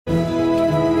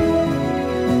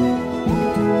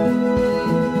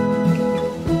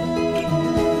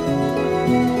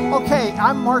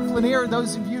I'm Mark Lanier.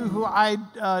 Those of you who I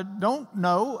don't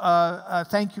know,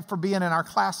 thank you for being in our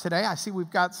class today. I see we've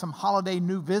got some holiday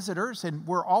new visitors, and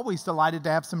we're always delighted to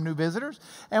have some new visitors.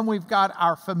 And we've got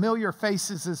our familiar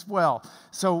faces as well.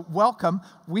 So welcome.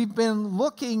 We've been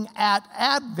looking at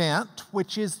Advent,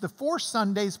 which is the 4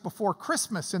 Sundays before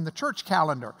Christmas in the church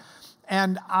calendar.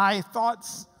 And I thought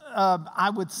I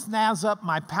would snazz up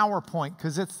my PowerPoint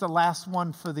because it's the last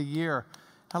one for the year.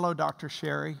 Hello, Dr.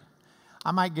 Sherry. I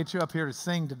might get you up here to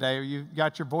sing today. You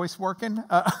got your voice working?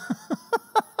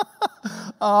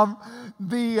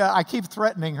 I keep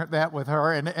threatening that with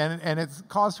her, and it's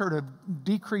caused her to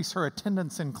decrease her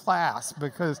attendance in class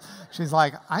because she's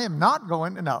like, I am not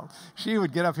going to. No, she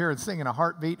would get up here and sing in a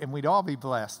heartbeat, and we'd all be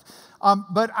blessed.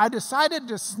 But I decided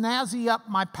to snazzy up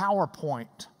my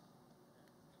PowerPoint.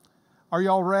 Are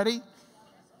y'all ready?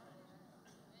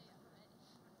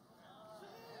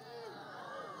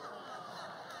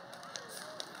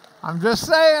 I'm just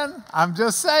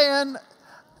saying.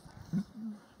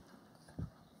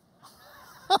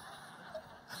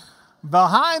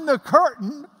 Behind the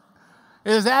curtain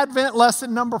is Advent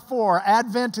lesson number 4.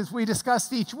 Advent, as we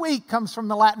discussed each week, comes from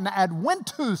the Latin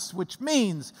adventus, which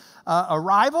means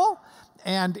arrival.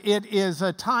 And it is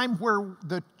a time where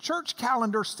the church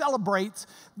calendar celebrates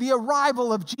the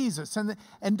arrival of Jesus and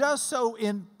does so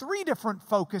in 3 different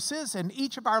focuses. And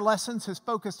each of our lessons has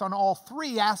focused on all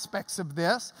 3 aspects of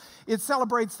this. It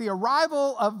celebrates the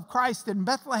arrival of Christ in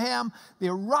Bethlehem, the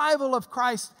arrival of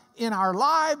Christ in our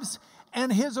lives,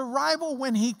 and his arrival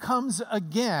when he comes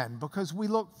again, because we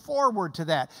look forward to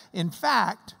that. In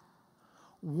fact,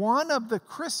 one of the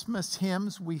Christmas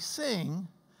hymns we sing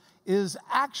is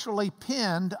actually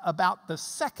penned about the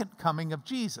second coming of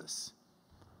Jesus.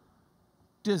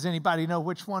 Does anybody know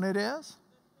which one it is?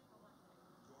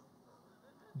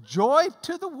 Joy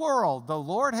to the world, the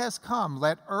Lord has come.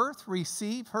 Let earth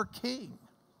receive her King.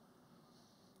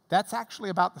 That's actually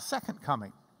about the second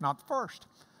coming, not the first.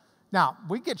 Now,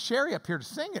 we get Sherry up here to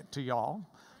sing it to y'all,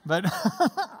 but,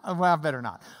 well, better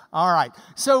not. All right,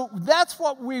 so that's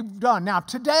what we've done. Now,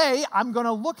 today, I'm going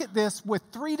to look at this with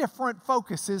 3 different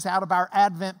focuses out of our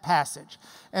Advent passage.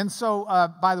 And so,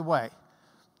 by the way,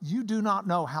 you do not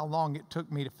know how long it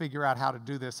took me to figure out how to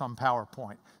do this on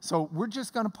PowerPoint. So we're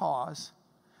just going to pause,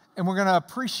 and we're going to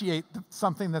appreciate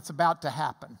something that's about to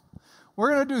happen. We're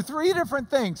going to do 3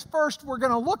 different things. First, we're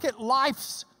going to look at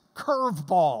life's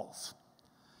curveballs.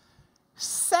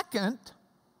 Second,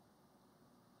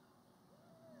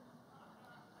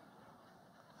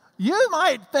 you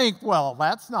might think, well,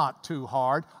 that's not too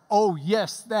hard. Oh,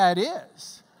 yes, that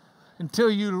is,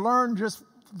 until you learn just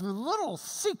the little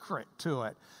secret to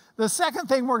it. The second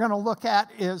thing we're going to look at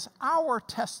is our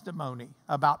testimony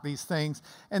about these things.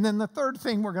 And then the third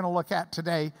thing we're going to look at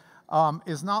today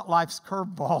is not life's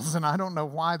curveballs, and I don't know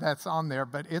why that's on there,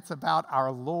 but it's about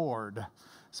our Lord.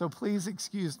 So please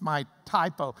excuse my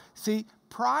typo. See,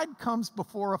 pride comes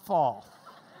before a fall.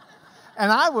 And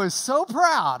I was so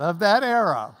proud of that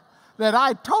arrow that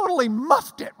I totally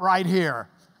muffed it right here.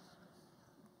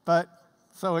 But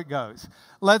so it goes.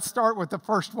 Let's start with the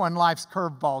first one, life's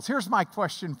curveballs. Here's my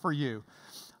question for you.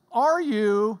 Are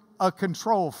you a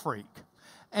control freak?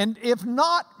 And if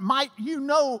not, might you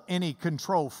know any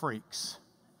control freaks?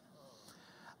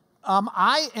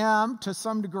 I am, to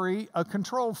some degree, a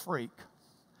control freak.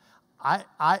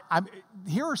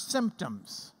 Here are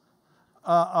symptoms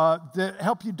that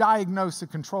help you diagnose a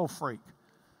control freak.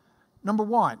 Number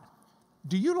 1,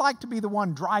 do you like to be the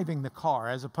one driving the car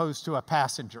as opposed to a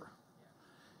passenger?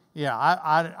 Yeah,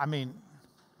 I mean,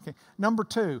 okay. Number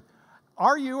 2,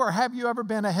 are you or have you ever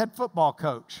been a head football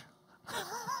coach?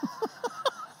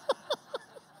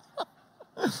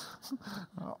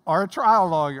 Or a trial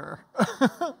lawyer?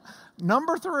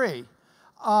 Number 3,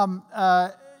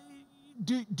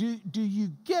 do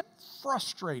you get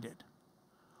frustrated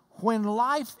when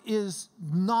life is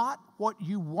not what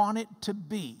you want it to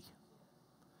be?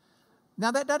 Now,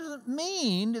 that doesn't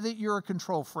mean that you're a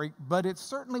control freak, but it's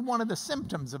certainly one of the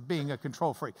symptoms of being a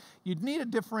control freak. You'd need a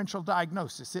differential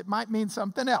diagnosis. It might mean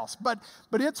something else, but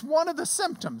it's one of the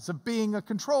symptoms of being a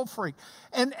control freak.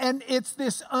 And it's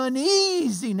this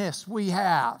uneasiness we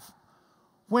have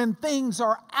when things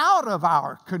are out of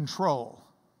our control.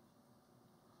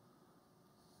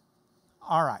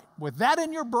 All right, with that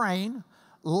in your brain,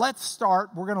 let's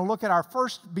start. We're going to look at our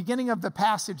first beginning of the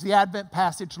passage, the Advent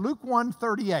passage, Luke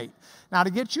 1:38. Now,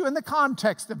 to get you in the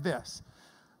context of this,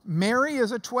 Mary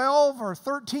is a 12 or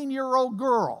 13-year-old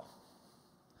girl.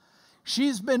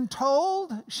 She's been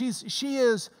told she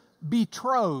is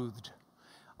betrothed.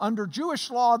 Under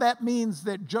Jewish law, that means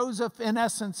that Joseph, in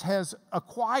essence, has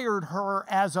acquired her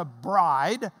as a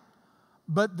bride,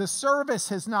 but the service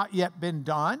has not yet been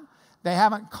done. They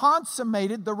haven't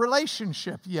consummated the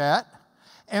relationship yet.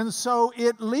 And so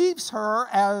it leaves her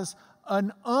as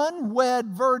an unwed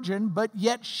virgin, but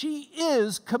yet she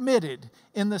is committed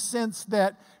in the sense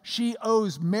that she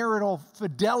owes marital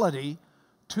fidelity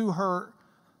to her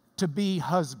to-be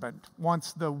husband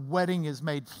once the wedding is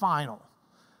made final.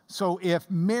 So if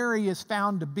Mary is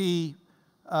found to be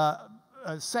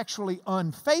sexually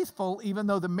unfaithful, even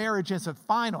though the marriage isn't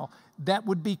final, that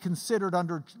would be considered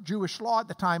under Jewish law at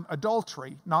the time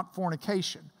adultery, not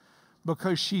fornication,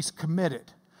 because she's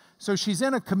committed. So she's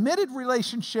in a committed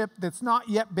relationship that's not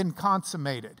yet been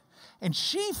consummated. And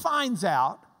she finds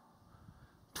out,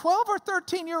 12 or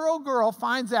 13-year-old girl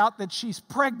finds out that she's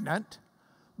pregnant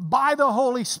by the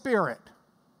Holy Spirit.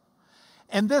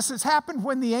 And this has happened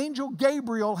when the angel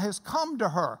Gabriel has come to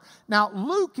her. Now,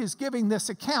 Luke is giving this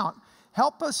account.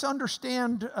 Help us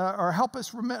understand, or help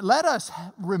us remember. Let us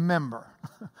remember.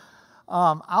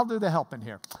 I'll do the helping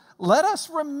here. Let us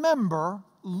remember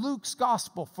Luke's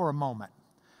gospel for a moment.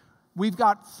 We've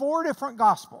got 4 different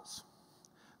gospels.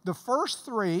 The first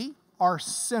 3 are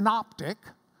synoptic,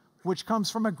 which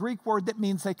comes from a Greek word that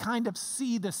means they kind of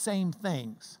see the same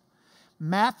things.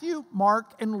 Matthew,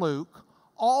 Mark, and Luke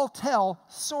all tell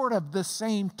sort of the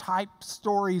same type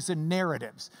stories and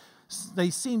narratives. They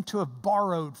seem to have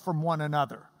borrowed from one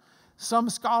another. Some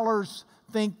scholars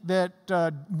think that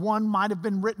one might have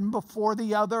been written before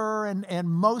the other, and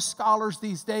most scholars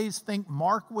these days think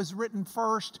Mark was written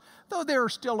first, though there are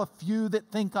still a few that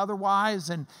think otherwise.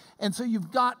 And so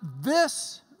you've got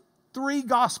this 3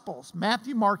 gospels,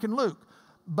 Matthew, Mark, and Luke.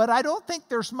 But I don't think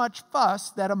there's much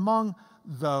fuss that among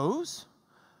those,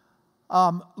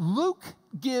 Luke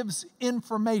gives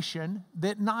information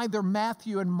that neither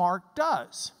Matthew and Mark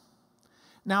does.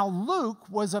 Now, Luke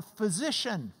was a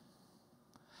physician,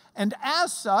 and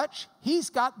as such, he's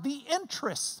got the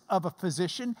interests of a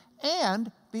physician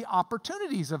and the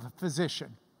opportunities of a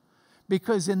physician.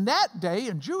 Because in that day,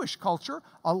 in Jewish culture,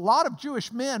 a lot of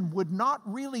Jewish men would not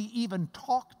really even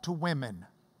talk to women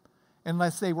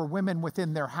unless they were women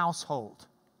within their household.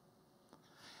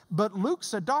 But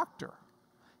Luke's a doctor.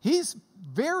 He's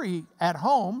very at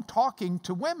home talking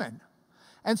to women.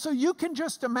 And so you can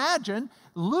just imagine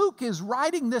Luke is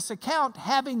writing this account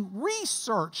having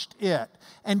researched it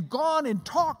and gone and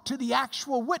talked to the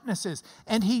actual witnesses.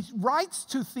 And he writes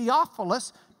to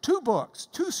Theophilus 2 books,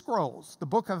 2 scrolls, the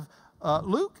book of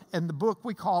Luke and the book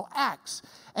we call Acts.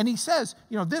 And he says,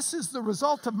 this is the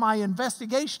result of my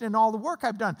investigation and all the work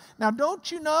I've done. Now,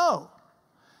 don't you know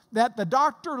that the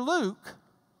Dr. Luke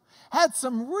had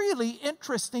some really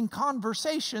interesting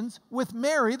conversations with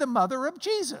Mary, the mother of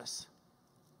Jesus?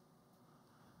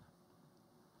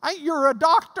 You're a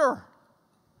doctor.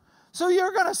 So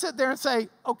you're going to sit there and say,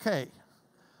 okay,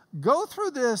 go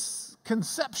through this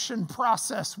conception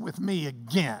process with me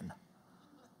again.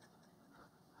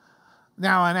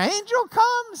 Now an angel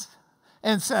comes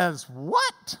and says,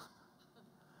 what?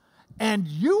 And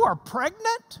you are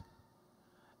pregnant?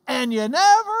 And you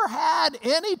never had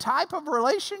any type of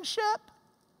relationship?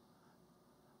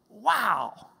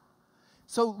 Wow.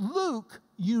 So Luke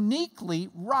uniquely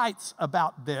writes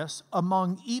about this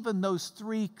among even those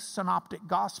 3 synoptic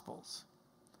gospels.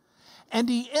 And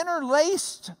he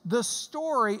interlaced the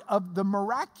story of the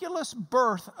miraculous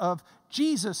birth of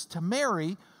Jesus to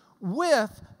Mary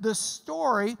with the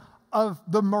story of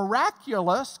the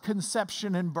miraculous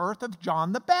conception and birth of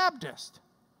John the Baptist.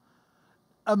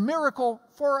 A miracle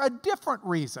for a different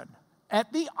reason,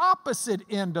 at the opposite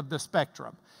end of the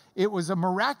spectrum. It was a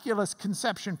miraculous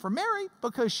conception for Mary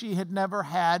because she had never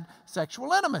had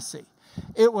sexual intimacy.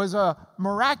 It was a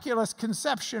miraculous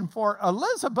conception for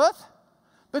Elizabeth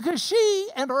because she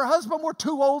and her husband were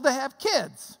too old to have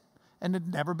kids and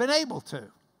had never been able to.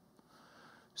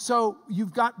 So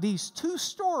you've got these 2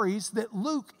 stories that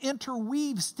Luke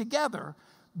interweaves together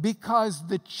because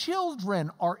the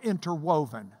children are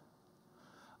interwoven.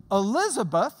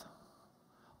 Elizabeth,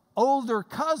 older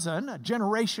cousin, a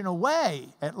generation away,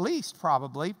 at least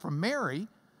probably, from Mary,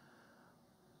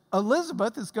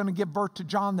 Elizabeth is going to give birth to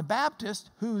John the Baptist,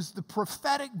 who's the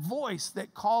prophetic voice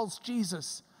that calls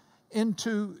Jesus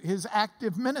into his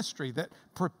active ministry, that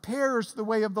prepares the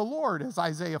way of the Lord, as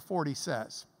Isaiah 40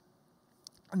 says.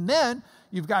 And then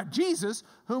you've got Jesus,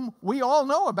 whom we all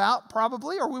know about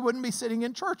probably, or we wouldn't be sitting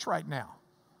in church right now.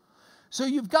 So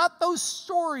you've got those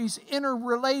stories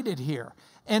interrelated here.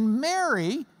 And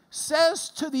Mary says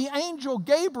to the angel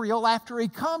Gabriel after he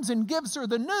comes and gives her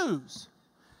the news,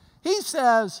 she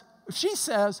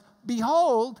says,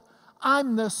 behold,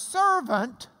 I'm the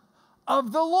servant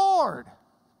of the Lord.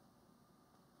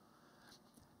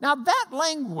 Now that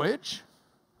language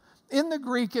in the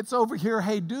Greek, it's over here,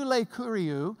 he doule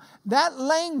kuriou. That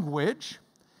language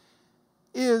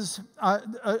is,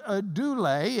 a doule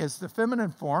is the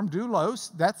feminine form,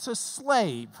 doulos, that's a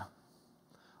slave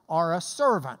or a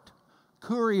servant.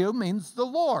 Kuriou means the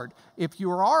Lord. If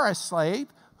you are a slave,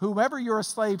 whoever you're a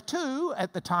slave to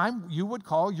at the time, you would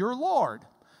call your Lord.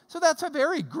 So that's a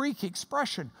very Greek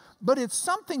expression, but it's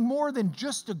something more than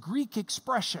just a Greek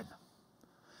expression,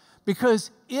 because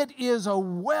it is a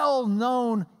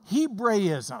well-known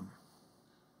Hebraism.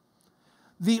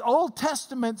 The Old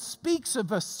Testament speaks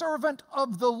of a servant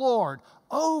of the Lord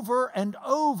over and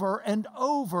over and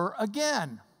over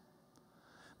again.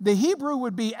 The Hebrew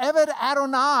would be Eved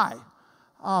Adonai.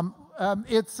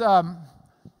 It's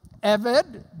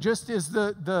Eved, just as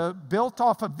the built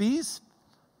off of these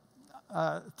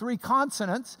three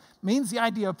consonants, means the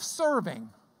idea of serving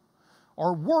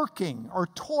or working or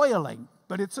toiling,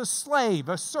 but it's a slave,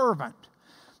 a servant.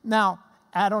 Now,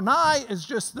 Adonai is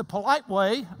just the polite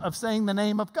way of saying the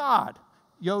name of God,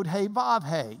 Yod He Vav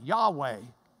He, Yahweh.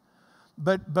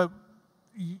 But the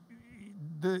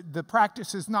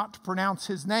practice is not to pronounce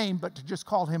his name, but to just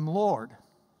call him Lord.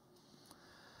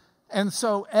 And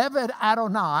so Eved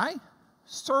Adonai,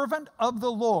 servant of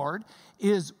the Lord,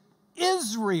 is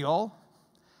Israel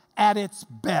at its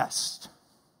best.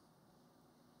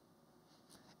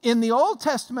 In the Old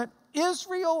Testament,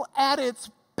 Israel at its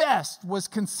best was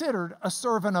considered a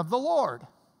servant of the Lord.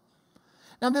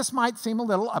 Now, this might seem a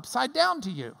little upside down to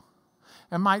you.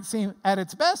 It might seem at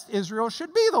its best, Israel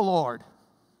should be the Lord.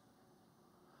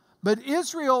 But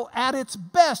Israel at its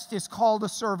best is called a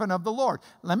servant of the Lord.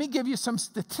 Let me give you some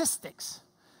statistics.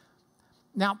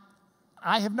 Now,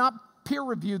 I have not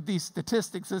peer-reviewed these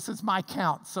statistics. This is my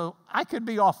count, so I could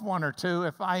be off one or two.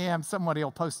 If I am, somebody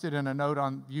will post it in a note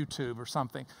on YouTube or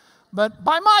something. But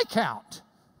by my count,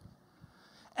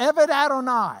 Eved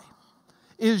Adonai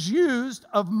is used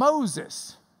of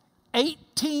Moses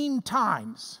 18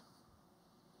 times.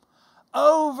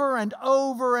 Over and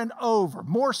over and over,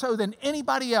 more so than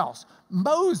anybody else.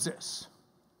 Moses,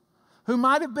 who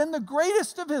might have been the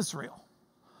greatest of Israel,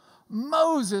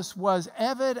 Moses was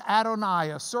Eved Adonai,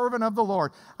 a servant of the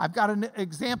Lord. I've got an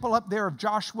example up there of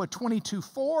Joshua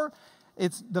 22:4.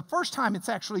 It's the first time it's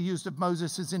actually used of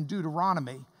Moses is in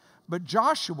Deuteronomy. But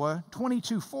Joshua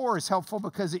 22:4 is helpful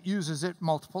because it uses it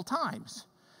multiple times.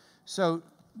 So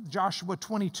Joshua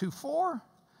 22:4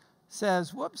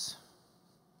 says,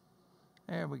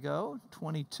 there we go,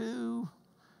 22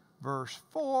 verse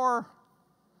 4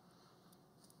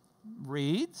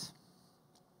 reads,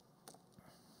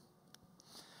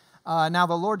 now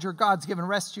the Lord your God's given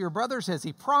rest to your brothers as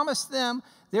he promised them.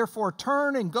 Therefore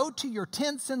turn and go to your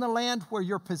tents in the land where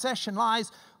your possession lies,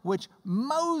 which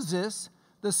Moses,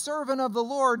 the servant of the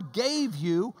Lord, gave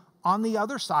you on the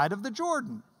other side of the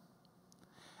Jordan.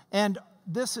 And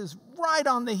this is right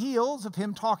on the heels of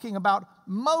him talking about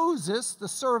Moses, the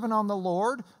servant of the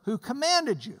Lord, who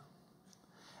commanded you.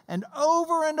 And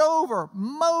over,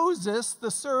 Moses,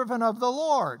 the servant of the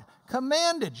Lord,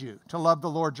 commanded you to love the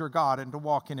Lord your God and to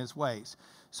walk in his ways.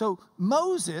 So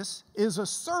Moses is a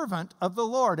servant of the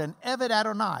Lord, an Eved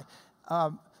Adonai.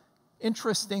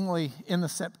 Interestingly, in the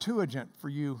Septuagint, for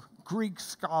you Greek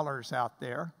scholars out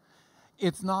there,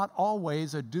 it's not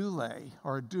always a doule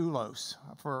or a doulos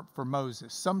for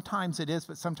Moses. Sometimes it is,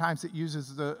 but sometimes it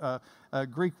uses the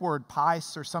Greek word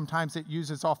pais, or sometimes it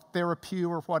uses off therapeu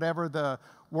or whatever, the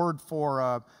word for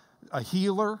a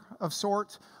healer of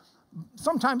sorts.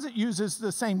 Sometimes it uses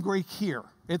the same Greek here.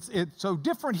 So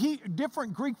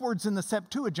different Greek words in the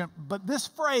Septuagint, but this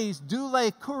phrase,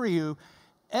 doule kuriou,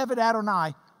 Eved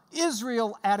Adonai,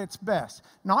 Israel at its best.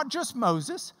 Not just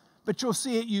Moses, but you'll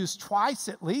see it used twice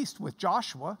at least with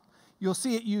Joshua. You'll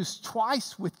see it used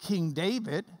twice with King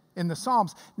David in the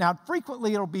Psalms. Now,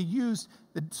 frequently it'll be used,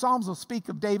 the Psalms will speak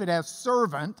of David as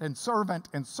servant and servant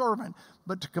and servant,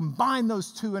 but to combine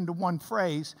those two into one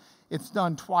phrase, it's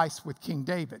done twice with King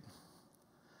David.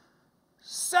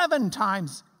 7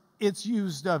 times it's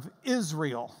used of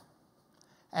Israel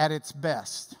at its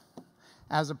best,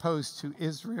 as opposed to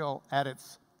Israel at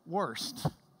its worst.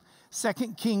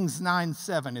 2 Kings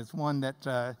 9:7 is one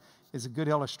that is a good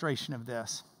illustration of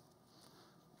this.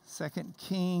 2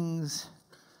 Kings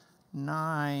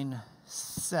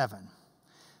 9:7.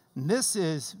 And this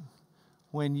is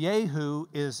when Jehu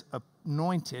is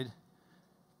anointed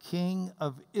king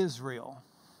of Israel.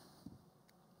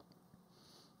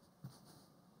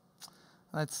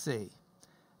 Let's see.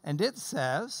 And it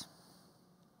says,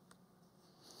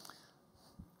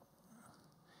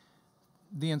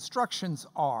 the instructions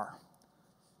are,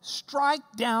 strike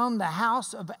down the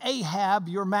house of Ahab,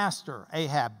 your master.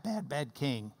 Ahab, bad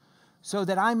king, so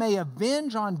that I may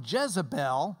avenge on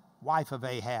Jezebel, wife of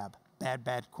Ahab,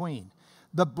 bad queen,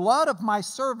 the blood of my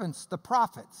servants, the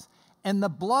prophets, and the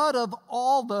blood of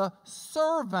all the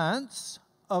servants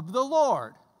of the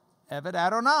Lord, Eved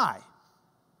Adonai.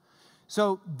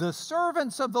 So the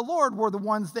servants of the Lord were the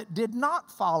ones that did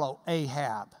not follow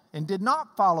Ahab and did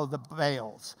not follow the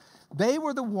Baals. They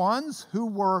were the ones who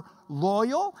were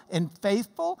loyal and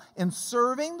faithful in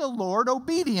serving the Lord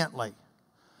obediently.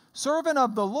 Servant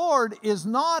of the Lord is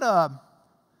not a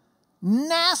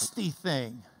nasty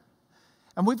thing.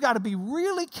 And we've got to be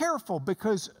really careful,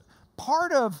 because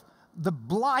part of the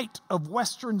blight of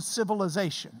Western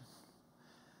civilization,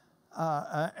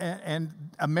 and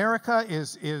America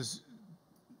is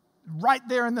right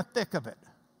there in the thick of it,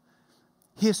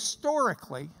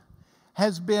 historically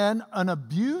has been an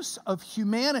abuse of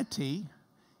humanity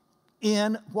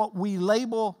in what we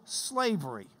label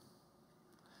slavery.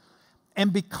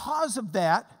 And because of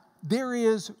that, there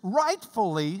is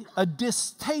rightfully a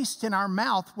distaste in our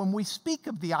mouth when we speak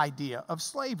of the idea of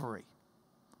slavery.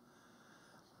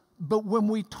 But when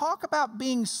we talk about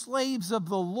being slaves of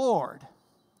the Lord,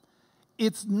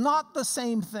 it's not the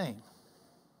same thing.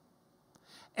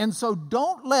 And so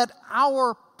don't let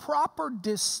our proper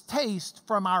distaste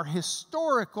from our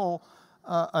historical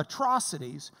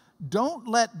atrocities, don't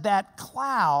let that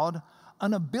cloud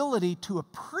an ability to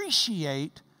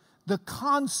appreciate the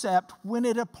concept when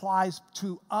it applies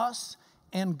to us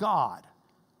and God.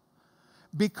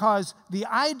 Because the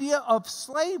idea of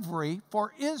slavery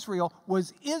for Israel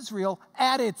was Israel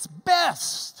at its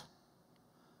best.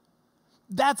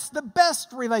 That's the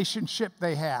best relationship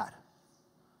they had.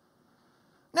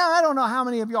 Now, I don't know how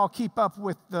many of y'all keep up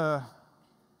with the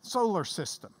solar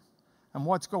system and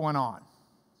what's going on.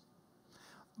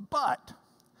 But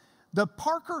the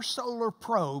Parker Solar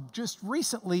Probe just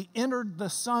recently entered the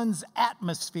sun's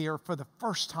atmosphere for the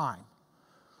first time.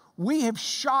 We have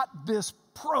shot this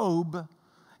probe,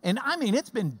 and I mean, it's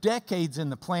been decades in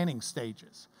the planning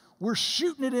stages. We're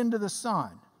shooting it into the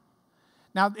sun.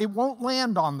 Now, it won't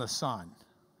land on the sun.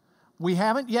 We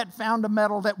haven't yet found a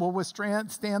metal that will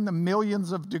withstand the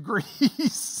millions of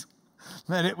degrees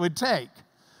that it would take.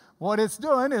 What it's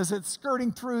doing is it's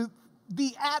skirting through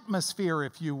the atmosphere,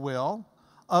 if you will,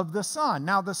 of the sun.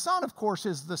 Now, the sun, of course,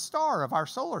 is the star of our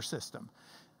solar system.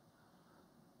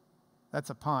 That's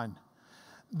a pun.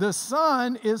 The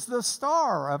sun is the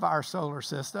star of our solar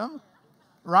system,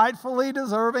 rightfully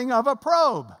deserving of a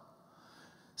probe.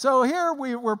 So here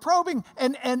we're probing,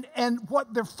 and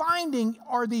what they're finding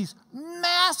are these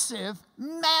massive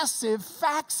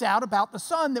facts out about the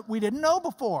sun that we didn't know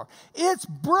before. It's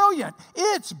brilliant,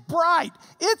 it's bright,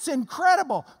 it's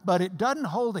incredible, but it doesn't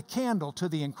hold a candle to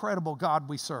the incredible God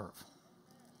we serve.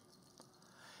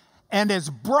 And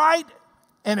as bright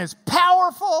and as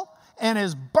powerful and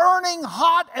as burning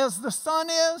hot as the sun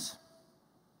is,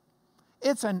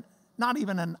 it's not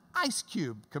even an ice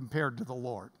cube compared to the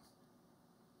Lord.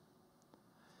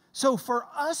 So for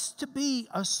us to be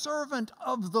a servant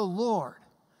of the Lord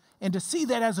and to see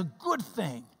that as a good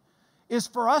thing is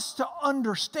for us to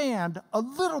understand a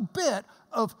little bit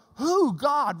of who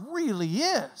God really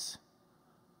is.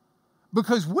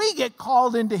 Because we get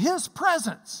called into His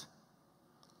presence.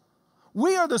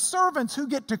 We are the servants who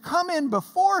get to come in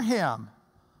before Him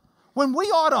when we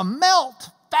ought to melt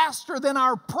faster than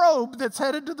our probe that's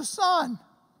headed to the sun.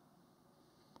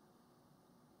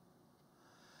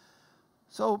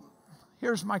 So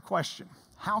here's my question.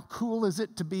 How cool is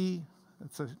it to be,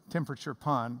 it's a temperature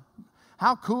pun,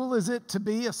 how cool is it to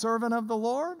be a servant of the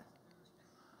Lord?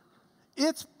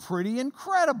 It's pretty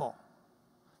incredible.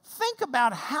 Think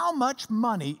about how much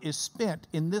money is spent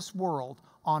in this world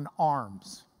on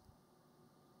arms.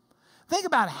 Think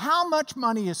about how much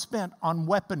money is spent on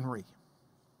weaponry.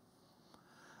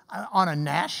 On a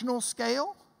national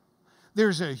scale,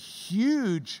 there's a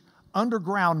huge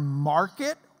underground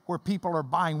market where people are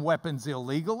buying weapons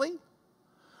illegally.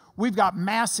 We've got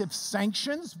massive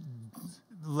sanctions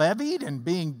levied and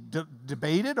being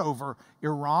debated over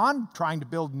Iran trying to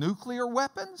build nuclear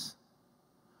weapons.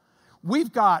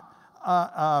 We've got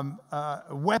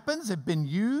weapons that have been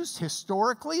used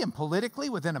historically and politically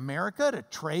within America to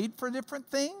trade for different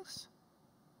things.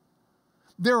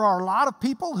 There are a lot of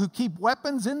people who keep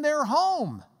weapons in their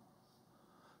home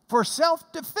for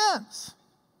self-defense.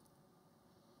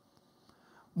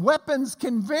 Weapons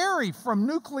can vary from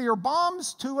nuclear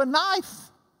bombs to a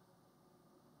knife.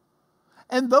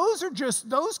 And those are just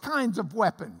those kinds of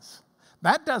weapons.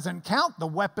 That doesn't count the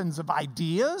weapons of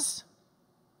ideas,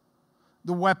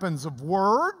 the weapons of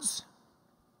words,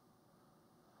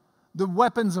 the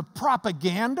weapons of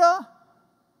propaganda.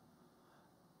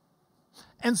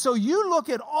 And so you look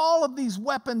at all of these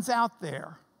weapons out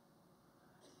there,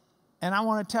 and I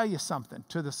want to tell you something.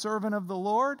 To the servant of the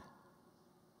Lord,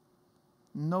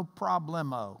 no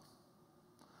problemo.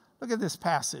 Look at this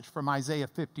passage from Isaiah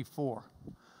 54.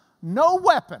 No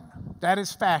weapon that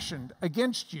is fashioned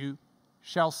against you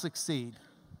shall succeed,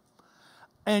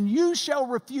 and you shall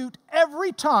refute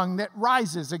every tongue that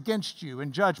rises against you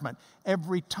in judgment.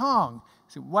 Every tongue.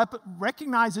 See,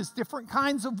 recognizes different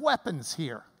kinds of weapons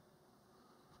here.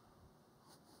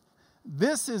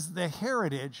 This is the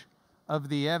heritage of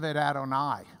the Eved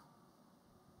Adonai.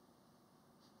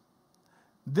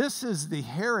 This is the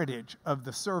heritage of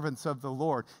the servants of the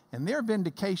Lord, and their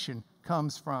vindication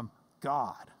comes from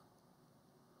God.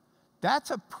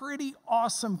 That's a pretty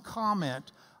awesome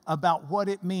comment about what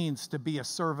it means to be a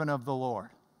servant of the Lord.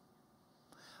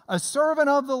 A servant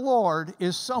of the Lord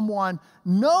is someone,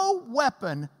 no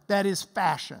weapon that is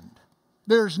fashioned.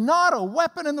 There's not a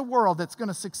weapon in the world that's going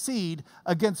to succeed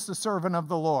against the servant of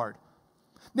the Lord.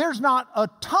 There's not a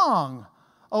tongue,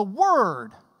 a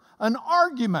word, an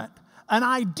argument, an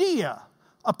idea,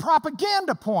 a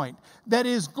propaganda point that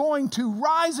is going to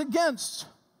rise against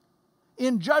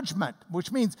in judgment,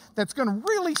 which means that's going to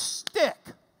really stick.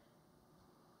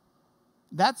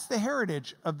 That's the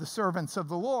heritage of the servants of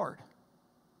the Lord.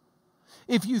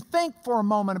 If you think for a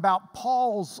moment about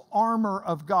Paul's armor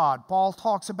of God, Paul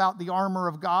talks about the armor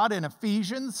of God in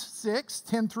Ephesians 6,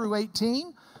 10 through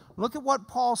 18. Look at what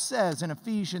Paul says in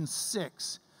Ephesians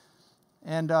 6.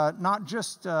 And not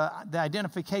just the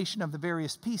identification of the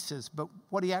various pieces, but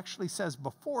what he actually says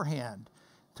beforehand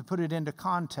to put it into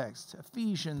context.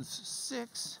 Ephesians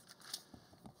 6,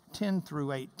 10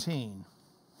 through 18.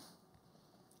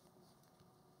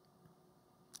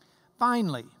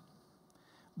 Finally,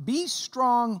 be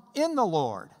strong in the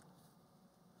Lord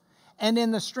and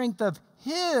in the strength of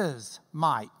His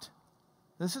might.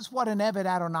 This is what an Eved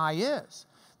Adonai is.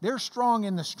 They're strong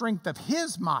in the strength of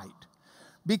His might.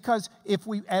 Because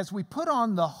as we put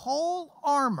on the whole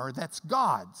armor that's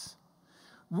God's,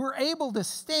 we're able to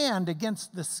stand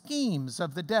against the schemes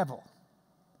of the devil.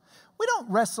 We don't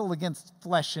wrestle against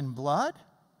flesh and blood.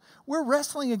 We're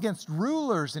wrestling against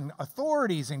rulers and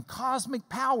authorities and cosmic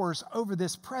powers over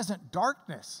this present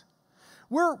darkness.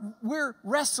 We're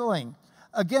wrestling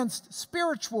against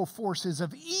spiritual forces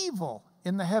of evil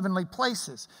in the heavenly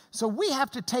places. So we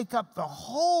have to take up the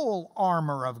whole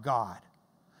armor of God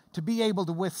to be able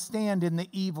to withstand in the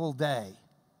evil day.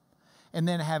 And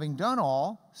then having done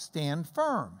all, stand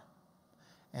firm.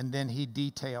 And then he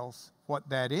details what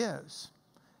that is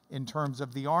in terms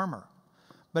of the armor.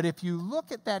 But if you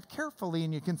look at that carefully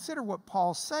and you consider what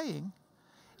Paul's saying,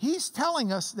 he's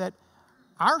telling us that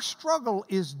our struggle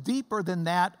is deeper than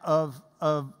that of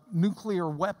nuclear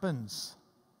weapons.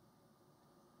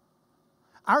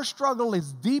 Our struggle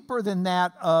is deeper than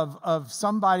that of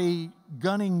somebody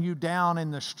gunning you down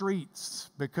in the streets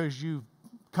because you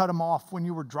cut them off when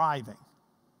you were driving.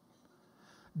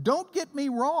 Don't get me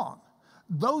wrong.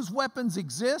 Those weapons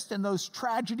exist and those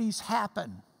tragedies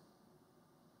happen.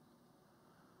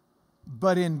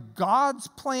 But in God's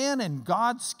plan and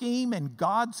God's scheme and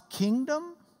God's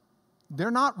kingdom,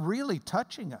 they're not really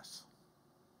touching us.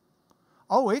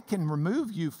 Oh, it can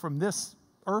remove you from this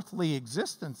earthly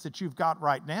existence that you've got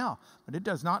right now, but it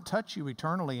does not touch you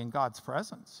eternally in God's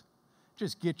presence. It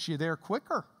just gets you there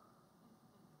quicker.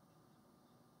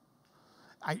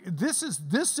 This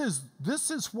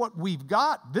is what we've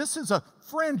got. This is a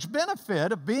fringe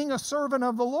benefit of being a servant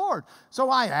of the Lord. So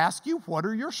I ask you, what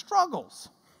are your struggles?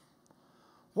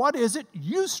 What is it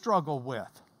you struggle with?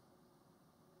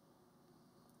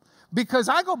 Because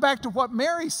I go back to what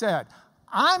Mary said.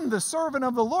 I'm the servant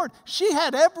of the Lord. She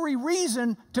had every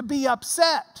reason to be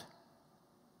upset.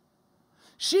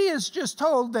 She is just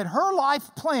told that her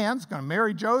life plan's going to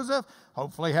marry Joseph,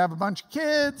 hopefully have a bunch of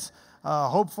kids,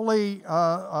 hopefully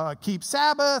keep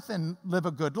Sabbath and live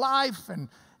a good life.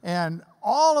 And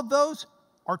all of those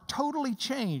are totally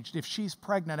changed if she's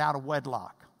pregnant out of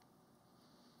wedlock.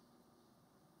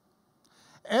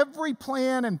 Every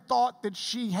plan and thought that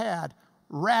she had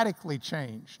radically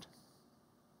changed.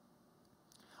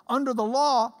 Under the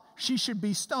law, she should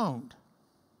be stoned.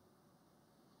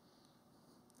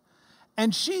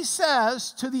 And she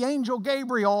says to the angel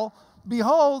Gabriel,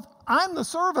 "Behold, I'm the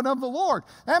servant of the Lord."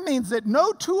 That means that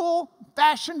no tool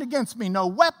fashioned against me, no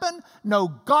weapon, no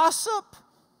gossip,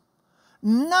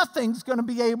 nothing's going to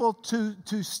be able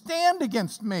to stand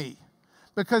against me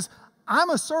because I'm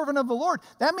a servant of the Lord.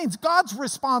 That means God's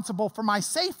responsible for my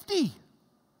safety.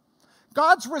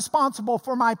 God's responsible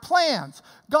for my plans.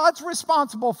 God's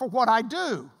responsible for what I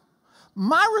do.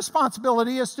 My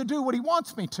responsibility is to do what He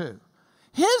wants me to.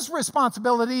 His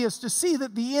responsibility is to see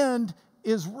that the end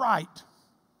is right.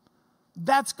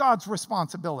 That's God's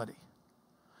responsibility.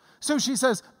 So she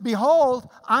says, behold,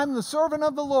 I'm the servant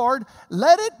of the Lord.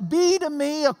 Let it be to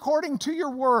me according to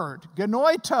your word.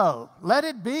 Genoito, let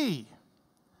it be.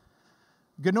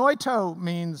 Genoito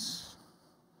means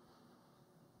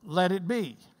let it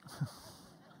be.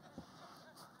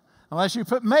 Unless you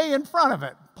put may in front of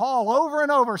it. Paul over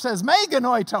and over says, may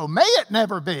genoito, may it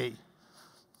never be.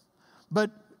 But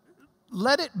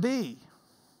let it be.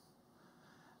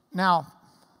 Now,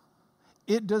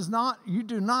 you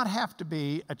do not have to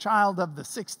be a child of the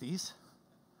 60s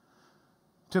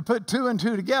to put two and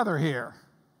two together here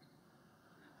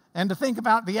and to think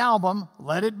about the album,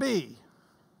 Let It Be.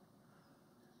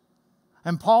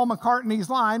 And Paul McCartney's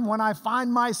line, when I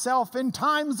find myself in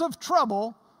times of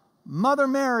trouble, Mother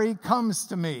Mary comes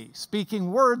to me,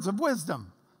 speaking words of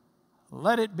wisdom.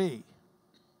 Let it be.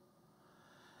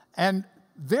 And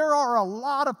there are a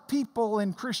lot of people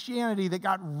in Christianity that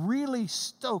got really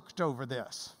stoked over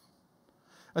this.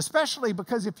 Especially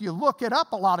because if you look it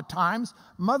up a lot of times,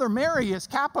 Mother Mary is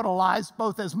capitalized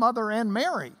both as Mother and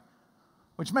Mary,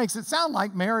 which makes it sound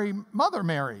like Mary, Mother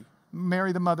Mary,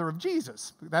 Mary the mother of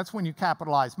Jesus. That's when you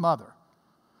capitalize mother.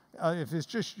 If it's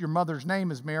just your mother's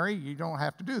name is Mary, you don't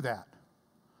have to do that.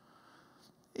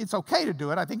 It's okay to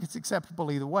do it. I think it's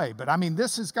acceptable either way. But I mean,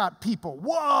 this has got people,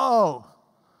 whoa!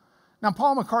 Now,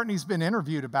 Paul McCartney's been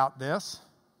interviewed about this,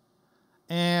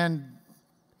 and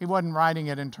he wasn't writing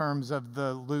it in terms of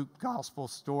the Luke gospel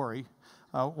story.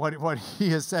 What he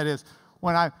has said is,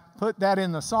 when I put that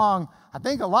in the song, I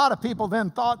think a lot of people then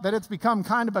thought that it's become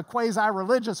kind of a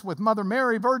quasi-religious with Mother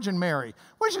Mary, Virgin Mary,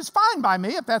 which is fine by me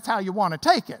if that's how you want to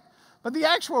take it. But the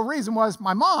actual reason was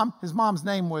his mom's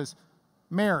name was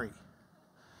Mary,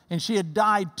 and she had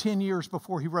died 10 years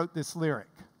before he wrote this lyric.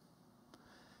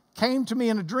 Came to me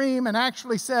in a dream and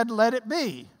actually said, let it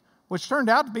be, which turned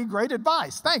out to be great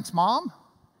advice. Thanks, Mom.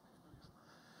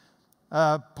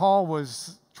 Paul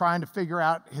was trying to figure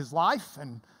out his life,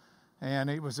 and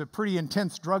it was a pretty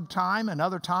intense drug time and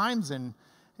other times, and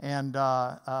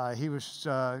he was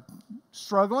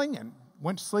struggling and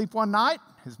went to sleep one night.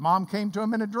 His mom came to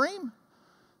him in a dream,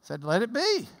 said, let it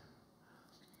be.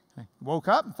 He woke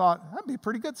up and thought, that'd be a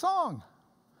pretty good song.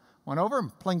 Went over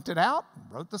and plinked it out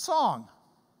and wrote the song.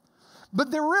 But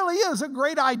there really is a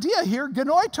great idea here,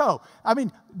 genoito. I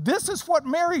mean, this is what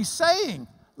Mary's saying.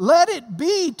 Let it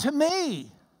be to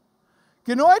me.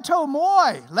 Genoito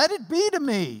moi, let it be to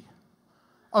me,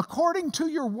 according to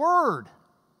your word.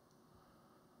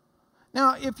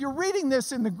 Now, if you're reading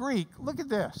this in the Greek, look at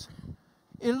this.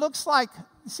 It looks like,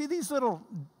 see these little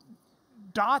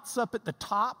dots up at the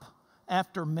top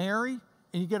after Mary,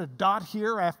 and you get a dot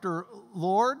here after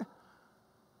Lord,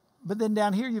 but then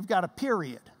down here you've got a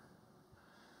period.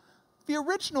 The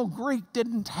original Greek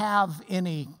didn't have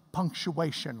any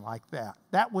punctuation like that.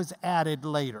 That was added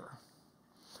later.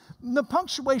 The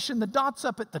punctuation, the dots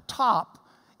up at the top,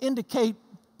 indicate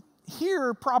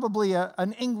here probably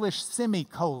an English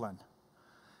semicolon.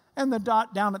 And the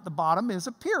dot down at the bottom is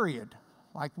a period,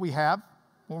 like we have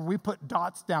when we put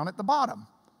dots down at the bottom.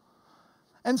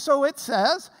 And so it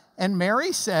says, and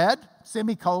Mary said,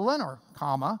 semicolon or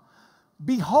comma,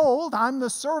 behold, I'm the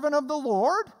servant of the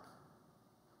Lord,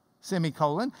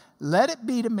 semicolon, let it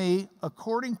be to me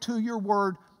according to your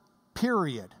word,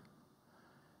 period.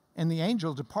 And the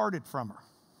angel departed from her.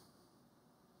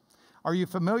 Are you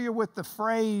familiar with the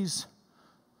phrase,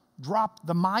 drop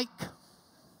the mic?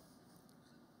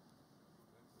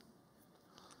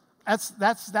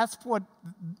 That's what,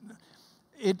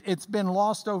 it's been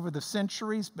lost over the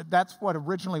centuries, but that's what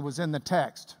originally was in the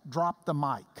text. Drop the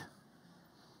mic.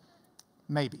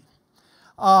 Maybe.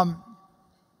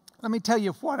 Let me tell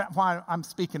you why I'm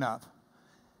speaking of.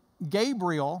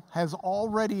 Gabriel has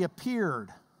already appeared.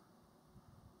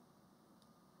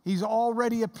 He's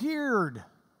already appeared.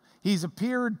 He's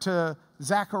appeared to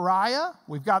Zechariah.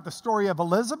 We've got the story of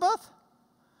Elizabeth.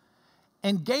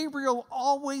 And Gabriel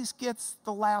always gets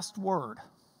the last word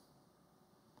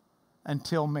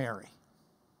until Mary.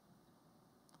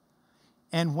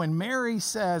 And when Mary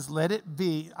says, let it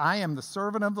be, I am the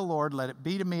servant of the Lord, let it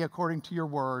be to me according to your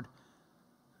word,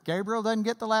 Gabriel doesn't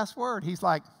get the last word. He's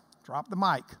like, drop the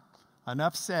mic.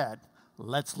 Enough said.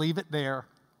 Let's leave it there.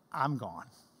 I'm gone.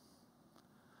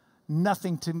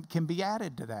 Nothing can be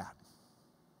added to that.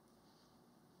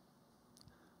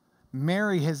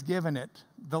 Mary has given it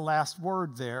the last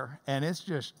word there, and it's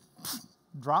just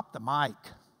drop the mic.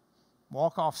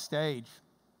 Walk off stage.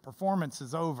 Performance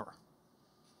is over.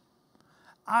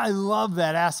 I love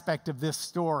that aspect of this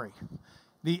story.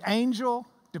 The angel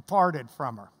departed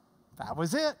from her. That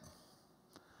was it.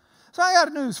 So I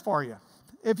got news for you.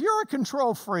 If you're a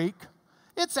control freak,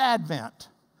 it's Advent.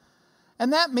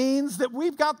 And that means that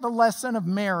we've got the lesson of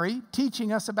Mary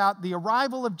teaching us about the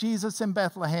arrival of Jesus in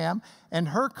Bethlehem and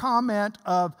her comment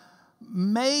of,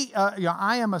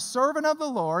 I am a servant of the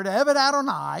Lord, Evet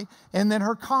Adonai, and then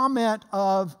her comment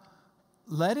of,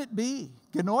 let it be,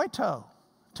 genoito,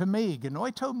 to me,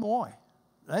 genoito moi,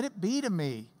 let it be to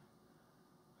me,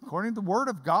 according to the word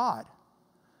of God.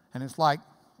 And it's like,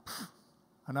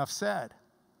 enough said.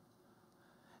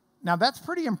 Now that's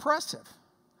pretty impressive.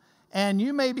 And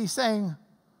you may be saying,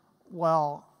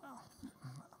 well,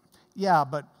 yeah,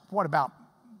 but what about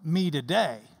me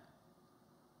today?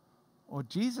 Well,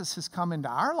 Jesus has come into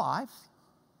our life.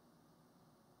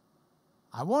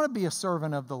 I want to be a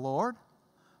servant of the Lord.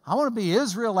 I want to be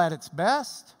Israel at its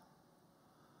best.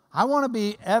 I want to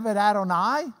be Evet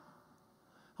Adonai.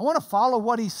 I want to follow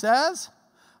what he says.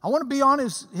 I want to be on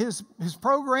his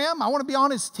program. I want to be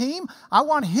on his team. I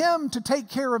want him to take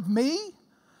care of me.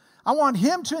 I want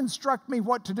him to instruct me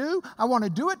what to do. I want to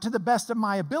do it to the best of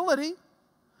my ability.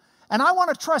 And I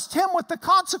want to trust him with the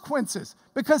consequences.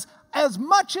 Because as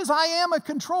much as I am a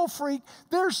control freak,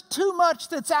 there's too much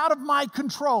that's out of my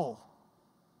control.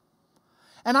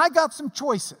 And I got some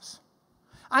choices.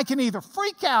 I can either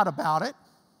freak out about it,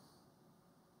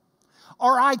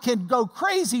 or I can go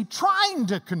crazy trying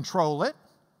to control it,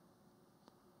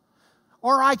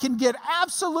 or I can get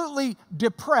absolutely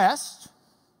depressed,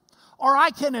 or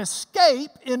I can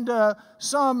escape into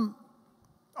some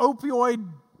opioid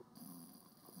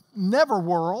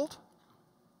neverworld,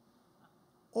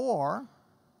 or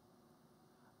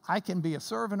I can be a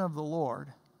servant of the Lord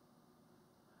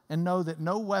and know that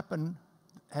no weapon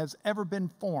has ever been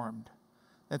formed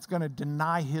that's going to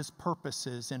deny his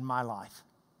purposes in my life.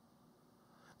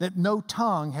 That no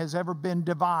tongue has ever been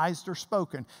devised or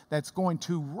spoken that's going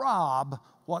to rob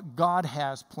what God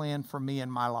has planned for me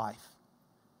in my life.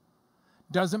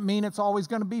 Doesn't mean it's always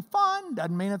going to be fun,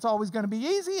 doesn't mean it's always going to be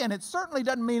easy, and it certainly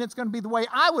doesn't mean it's going to be the way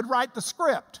I would write the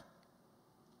script.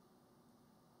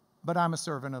 But I'm a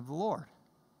servant of the Lord.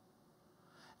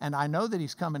 And I know that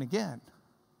he's coming again.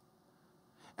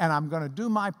 And I'm going to do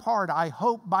my part, I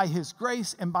hope, by his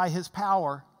grace and by his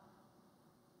power,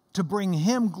 to bring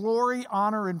him glory,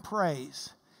 honor, and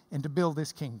praise, and to build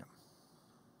his kingdom.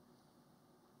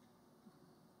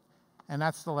 And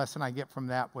that's the lesson I get from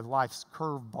that with life's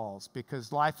curveballs,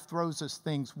 because life throws us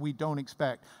things we don't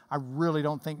expect. I really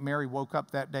don't think Mary woke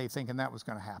up that day thinking that was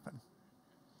going to happen.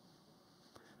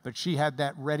 But she had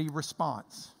that ready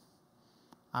response.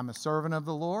 I'm a servant of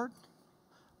the Lord.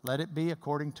 Let it be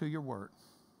according to your word.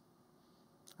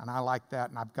 And I like that,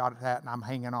 and I've got that, and I'm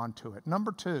hanging on to it.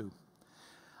 Number 2,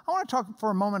 I want to talk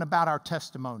for a moment about our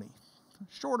testimony.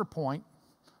 Shorter point.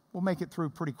 We'll make it through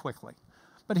pretty quickly.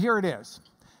 But here it is.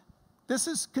 This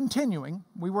is continuing.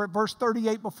 We were at verse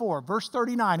 38 before. Verse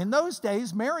 39. In those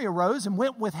days, Mary arose and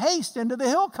went with haste into the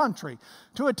hill country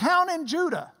to a town in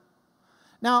Judah.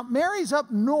 Now, Mary's up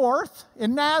north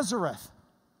in Nazareth.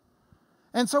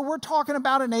 And so we're talking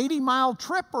about an 80-mile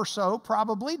trip or so,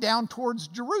 probably, down towards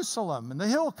Jerusalem in the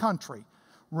hill country.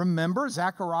 Remember,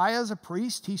 Zechariah is a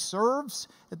priest. He serves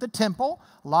at the temple.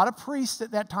 A lot of priests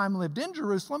at that time lived in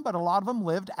Jerusalem, but a lot of them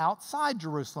lived outside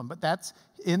Jerusalem. But that's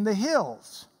in the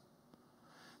hills.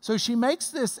 So she makes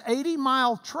this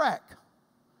 80-mile trek.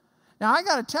 Now, I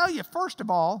got to tell you, first of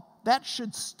all, that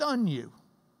should stun you.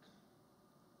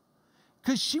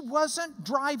 Because she wasn't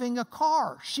driving a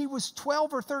car. She was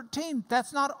 12 or 13.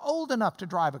 That's not old enough to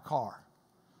drive a car.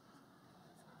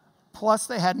 Plus,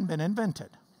 they hadn't been invented.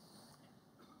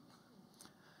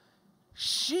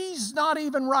 She's not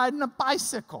even riding a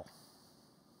bicycle.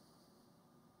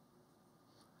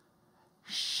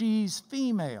 She's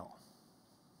female.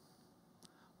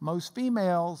 Most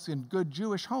females in good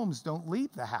Jewish homes don't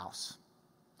leave the house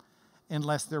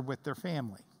unless they're with their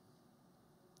family,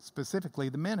 specifically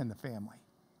the men in the family.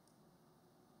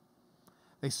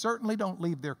 They certainly don't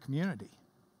leave their community,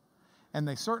 and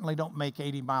they certainly don't make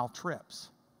 80-mile trips.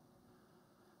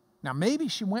 Now, maybe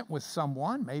she went with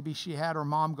someone. Maybe she had her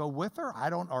mom go with her.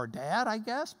 Or dad, I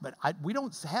guess, but we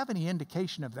don't have any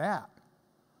indication of that.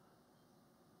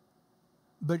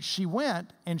 But she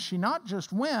went, and she not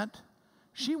just went,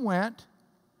 she went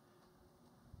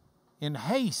in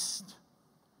haste.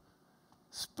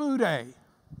 Spude.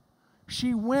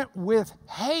 She went with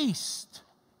haste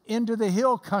into the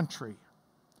hill country.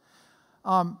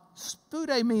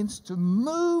 Spude means to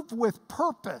move with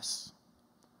purpose,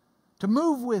 to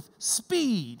move with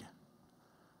speed,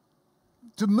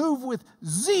 to move with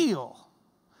zeal,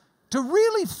 to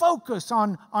really focus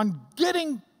on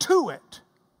getting to it.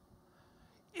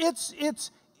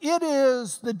 It's It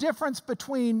is the difference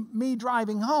between me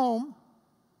driving home,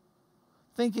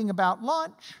 thinking about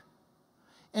lunch,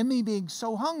 and me being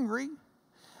so hungry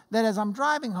that as I'm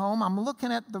driving home, I'm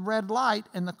looking at the red light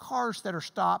and the cars that are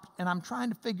stopped, and I'm trying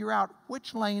to figure out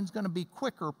which lane's going to be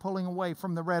quicker pulling away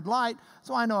from the red light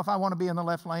so I know if I want to be in the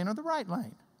left lane or the right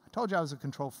lane. I told you I was a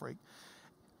control freak.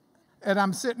 And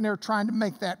I'm sitting there trying to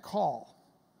make that call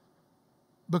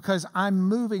because I'm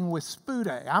moving with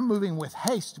spude. I'm moving with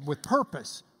haste, with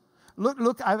purpose.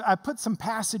 Look, I put some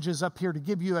passages up here to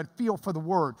give you a feel for the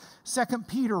word. 2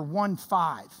 Peter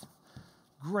 1:5.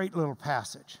 Great little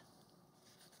passage.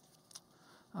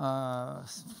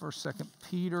 First, 2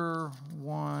 Peter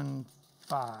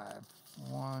 1:5.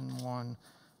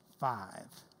 1:5.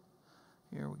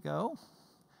 Here we go.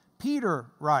 Peter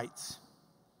writes,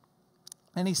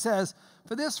 and he says,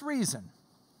 for this reason,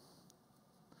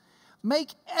 make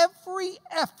every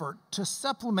effort to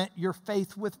supplement your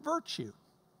faith with virtue,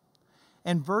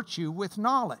 and virtue with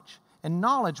knowledge, and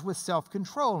knowledge with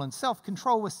self-control, and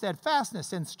self-control with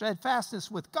steadfastness, and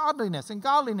steadfastness with godliness, and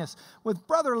godliness with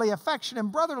brotherly affection,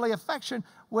 and brotherly affection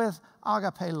with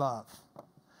agape love.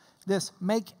 This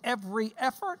make every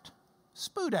effort,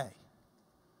 spude.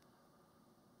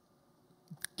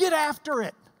 Get after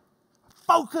it.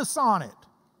 Focus on it.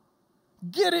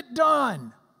 Get it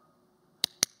done.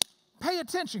 Pay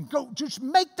attention. Go, just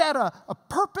make that a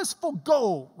purposeful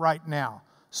goal right now.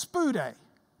 Spude.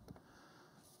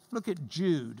 Look at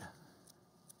Jude.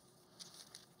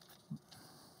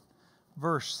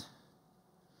 Verse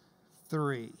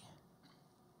 3.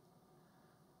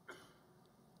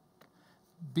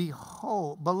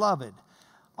 Behold, beloved,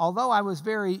 although I was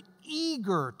very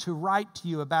eager to write to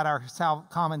you about our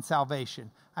common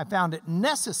salvation, I found it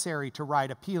necessary to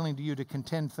write appealing to you to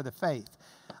contend for the faith.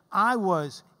 I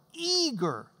was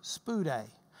eager, spude.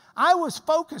 I was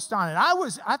focused on it.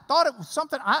 I thought it was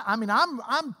something.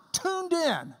 I'm tuned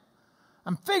in.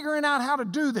 I'm figuring out how to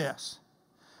do this.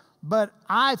 But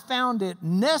I found it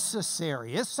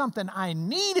necessary. It's something I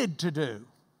needed to do.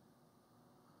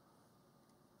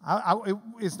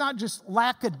 It's not just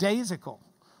lackadaisical.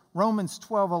 Romans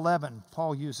 12:11,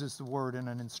 Paul uses the word in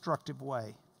an instructive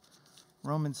way.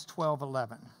 Romans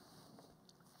 12:11.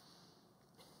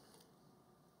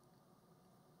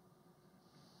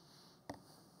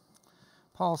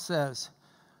 Paul says,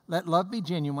 let love be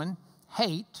genuine,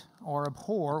 hate or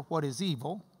abhor what is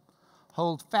evil,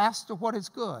 hold fast to what is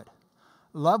good.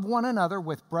 Love one another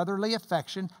with brotherly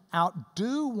affection,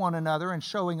 outdo one another in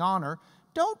showing honor.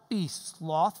 Don't be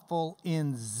slothful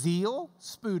in zeal,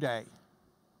 spude.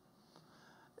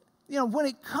 You know, when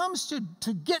it comes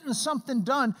to getting something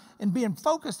done and being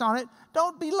focused on it,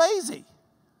 don't be lazy.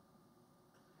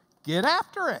 Get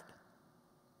after it.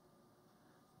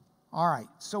 All right,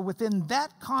 so within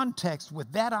that context,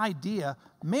 with that idea,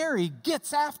 Mary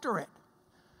gets after it.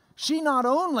 She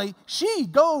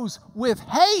goes with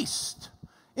haste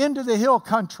into the hill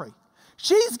country.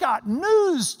 She's got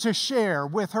news to share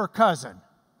with her cousin.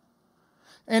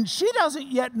 And she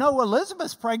doesn't yet know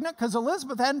Elizabeth's pregnant because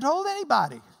Elizabeth hadn't told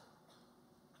anybody.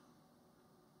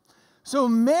 So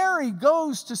Mary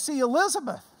goes to see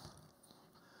Elizabeth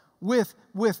with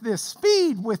this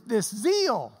speed, with this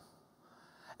zeal.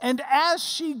 And as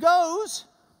she goes,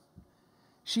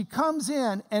 she comes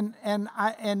in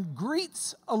and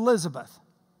greets Elizabeth.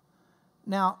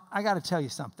 Now, I got to tell you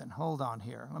something. Hold on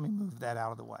here. Let me move that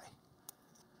out of the way.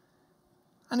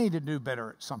 I need to do better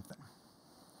at something.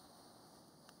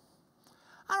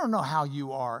 I don't know how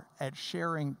you are at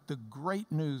sharing the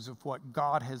great news of what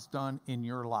God has done in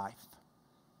your life.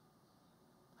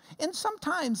 And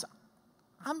sometimes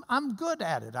I'm good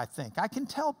at it, I think. I can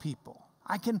tell people.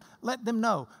 I can let them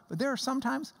know. But there are some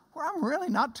times where I'm really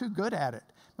not too good at it.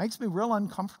 Makes me real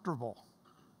uncomfortable.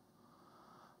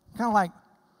 Kind of like,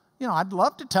 I'd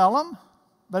love to tell them,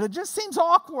 but it just seems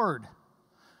awkward.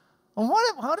 And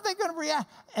how are they going to react?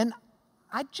 And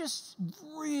I just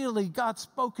really got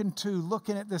spoken to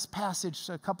looking at this passage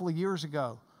a couple of years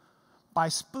ago by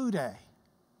Spude,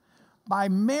 by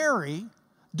Mary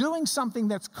doing something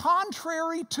that's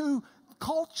contrary to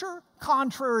culture,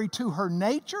 contrary to her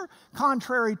nature,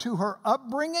 contrary to her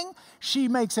upbringing. She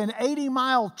makes an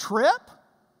 80-mile trip,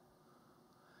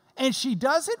 and she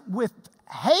does it with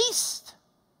haste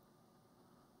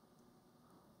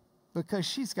because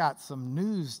she's got some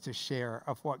news to share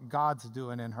of what God's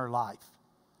doing in her life.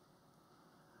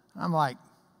 I'm like,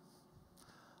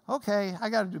 okay, I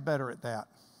got to do better at that.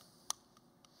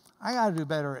 I got to do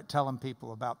better at telling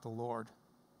people about the Lord.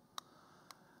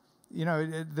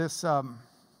 This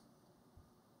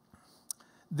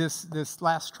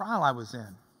last trial I was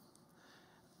in,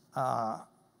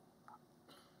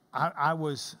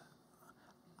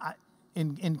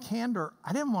 in candor,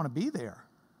 I didn't want to be there.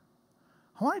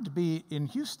 I wanted to be in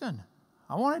Houston.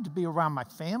 I wanted to be around my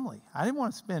family. I didn't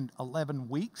want to spend 11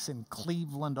 weeks in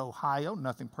Cleveland, Ohio.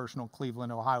 Nothing personal,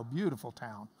 Cleveland, Ohio, beautiful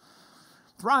town.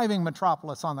 Thriving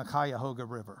metropolis on the Cuyahoga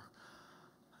River,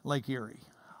 Lake Erie.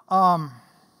 I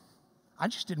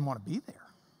just didn't want to be there.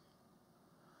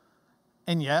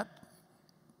 And yet,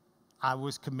 I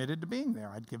was committed to being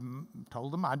there.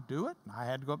 Told them I'd do it, and I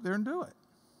had to go up there and do it.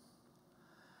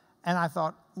 And I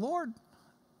thought, Lord,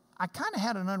 I kind of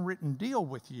had an unwritten deal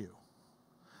with you.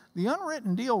 The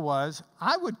unwritten deal was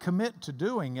I would commit to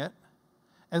doing it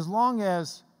as long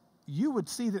as you would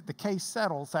see that the case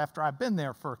settles after I've been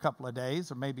there for a couple of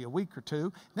days or maybe a week or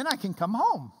two, then I can come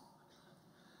home.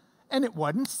 And it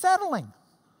wasn't settling.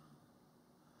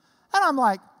 And I'm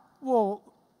like, well,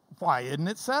 why isn't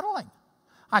it settling?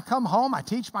 I come home, I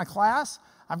teach my class,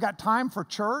 I've got time for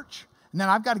church, and then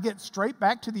I've got to get straight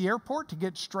back to the airport to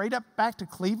get straight up back to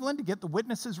Cleveland to get the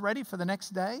witnesses ready for the next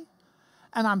day.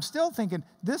 And I'm still thinking,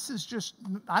 this is just,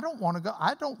 I don't want to go.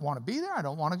 I don't want to be there. I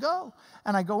don't want to go.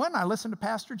 And I go in and I listen to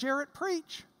Pastor Jarrett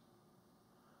preach.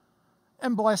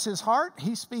 And bless his heart,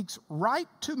 he speaks right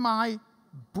to my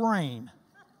brain.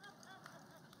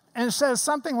 And it says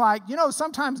something like,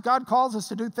 sometimes God calls us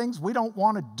to do things we don't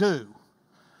want to do.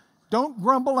 Don't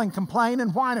grumble and complain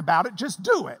and whine about it. Just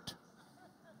do it.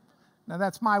 Now,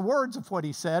 that's my words of what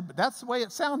he said, but that's the way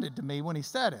it sounded to me when he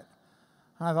said it.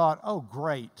 And I thought, oh,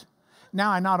 great.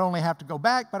 Now I not only have to go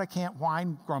back, but I can't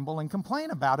whine, grumble, and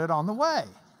complain about it on the way.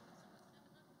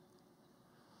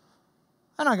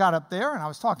 And I got up there, and I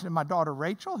was talking to my daughter,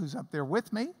 Rachel, who's up there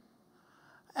with me.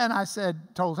 And I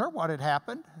told her what had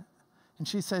happened. And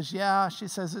she says, yeah. She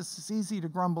says, it's easy to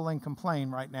grumble and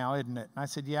complain right now, isn't it? And I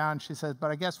said, yeah. And she said,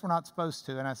 but I guess we're not supposed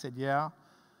to. And I said, yeah.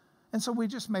 And so we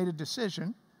just made a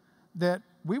decision that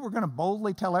we were going to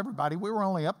boldly tell everybody we were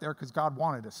only up there because God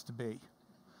wanted us to be.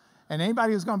 And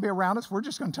anybody who's going to be around us, we're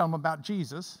just going to tell them about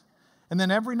Jesus. And then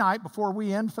every night before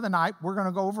we end for the night, we're going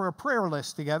to go over a prayer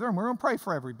list together, and we're going to pray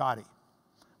for everybody.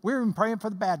 We're even praying for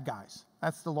the bad guys.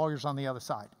 That's the lawyers on the other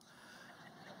side.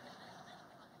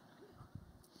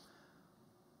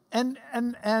 And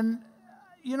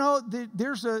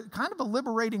there's a kind of a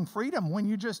liberating freedom when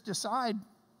you just decide,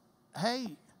 hey,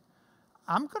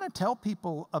 I'm going to tell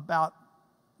people about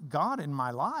God in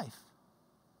my life.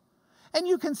 And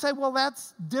you can say, well,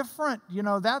 that's different.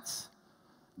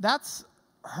 That's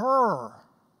her.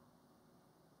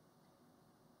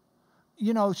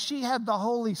 She had the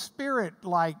Holy Spirit,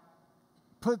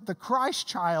 put the Christ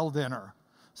child in her.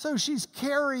 So she's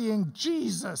carrying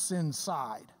Jesus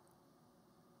inside.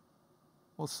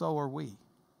 Well, so are we.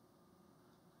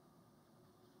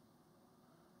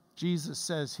 Jesus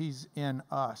says he's in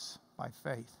us by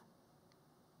faith.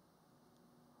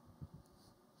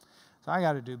 So I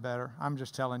got to do better. I'm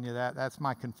just telling you that. That's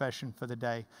my confession for the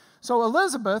day. So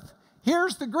Elizabeth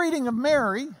hears the greeting of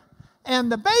Mary,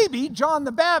 and the baby, John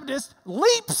the Baptist,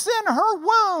 leaps in her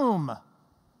womb.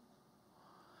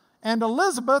 And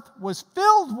Elizabeth was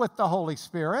filled with the Holy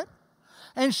Spirit,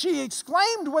 and she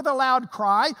exclaimed with a loud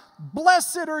cry,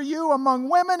 "Blessed are you among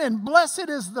women, and blessed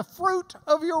is the fruit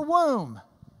of your womb."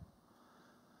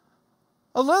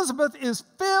 Elizabeth is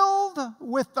filled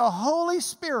with the Holy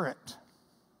Spirit.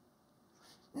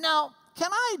 Now,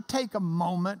 can I take a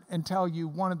moment and tell you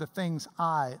one of the things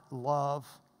I love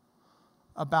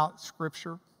about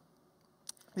Scripture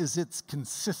is its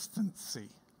consistency.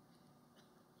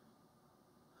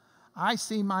 I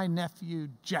see my nephew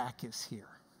Jack is here.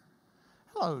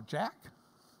 Hello, Jack.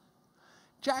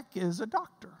 Jack is a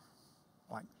doctor,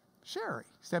 like Sherry,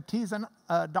 except he's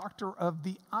a doctor of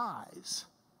the eyes.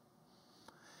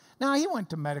 Now, he went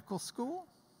to medical school,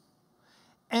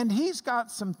 and he's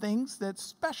got some things that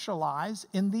specialize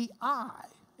in the eye,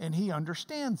 and he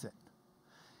understands it.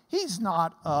 He's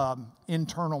not an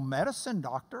internal medicine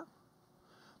doctor,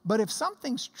 but if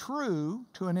something's true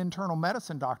to an internal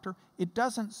medicine doctor, it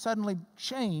doesn't suddenly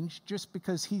change just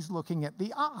because he's looking at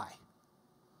the eye.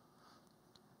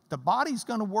 The body's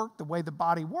going to work the way the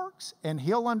body works, and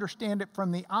he'll understand it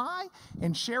from the eye,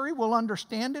 and Sherry will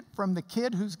understand it from the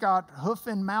kid who's got hoof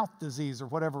and mouth disease or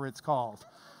whatever it's called.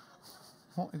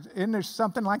 Isn't there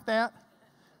something like that?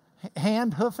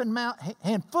 Hand, hoof, and mouth,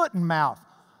 hand, foot, and mouth.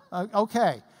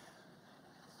 Okay.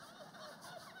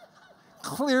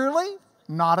 Clearly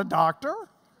not a doctor.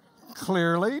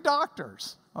 Clearly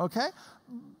doctors. Okay?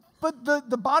 But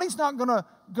the body's not gonna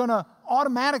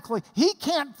automatically, he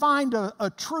can't find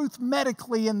a truth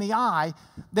medically in the eye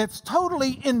that's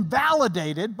totally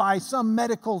invalidated by some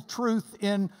medical truth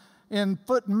in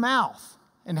foot and mouth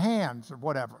and hands or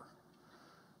whatever.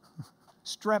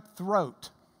 strep throat.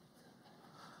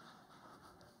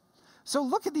 So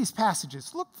look at these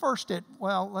passages. Look first at,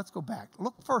 let's go back.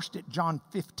 Look first at John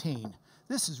 15.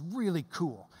 This is really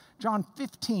cool. John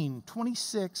 15,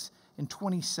 26 and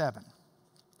 27.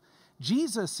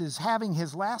 Jesus is having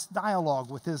his last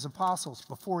dialogue with his apostles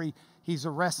before he's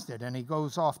arrested and he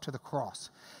goes off to the cross.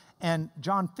 And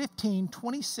John 15,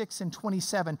 26 and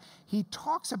 27, he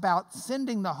talks about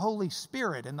sending the Holy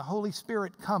Spirit and the Holy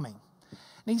Spirit coming.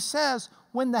 And he says,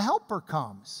 when the Helper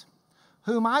comes,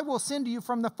 whom I will send to you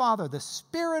from the Father, the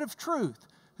Spirit of truth,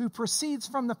 who proceeds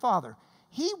from the Father,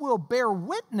 he will bear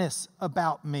witness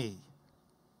about me.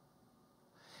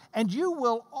 And you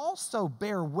will also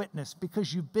bear witness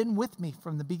because you've been with me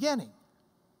from the beginning.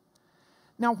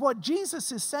 Now, what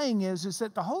Jesus is saying is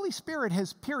that the Holy Spirit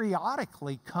has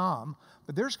periodically come,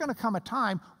 but there's going to come a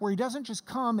time where he doesn't just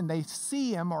come and they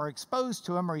see him or exposed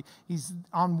to him or he's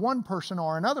on one person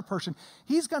or another person.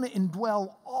 He's going to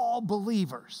indwell all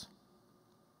believers.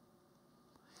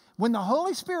 When the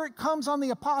Holy Spirit comes on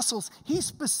the apostles, he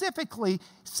specifically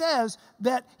says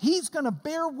that he's going to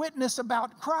bear witness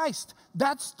about Christ.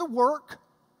 That's the work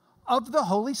of the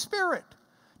Holy Spirit,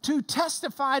 to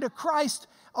testify to Christ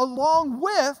along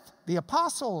with the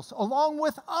apostles, along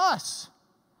with us.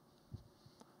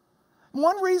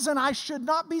 One reason I should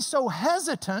not be so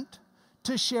hesitant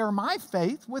to share my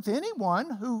faith with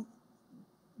anyone who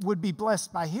would be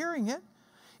blessed by hearing it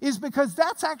is because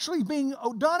that's actually being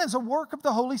done as a work of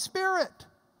the Holy Spirit.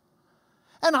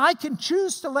 And I can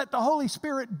choose to let the Holy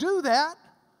Spirit do that,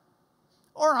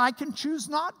 or I can choose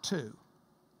not to.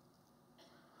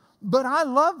 But I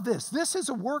love this. This is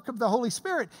a work of the Holy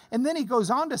Spirit. And then he goes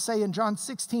on to say in John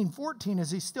 16, 14, as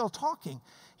he's still talking,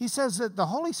 he says that the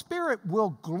Holy Spirit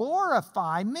will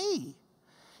glorify me.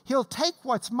 He'll take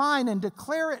what's mine and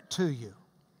declare it to you.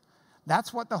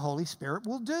 That's what the Holy Spirit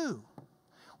will do.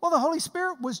 Well, the Holy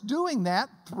Spirit was doing that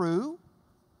through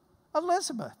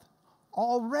Elizabeth.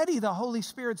 Already the Holy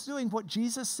Spirit's doing what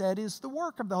Jesus said is the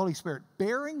work of the Holy Spirit,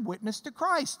 bearing witness to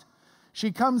Christ.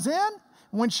 She comes in.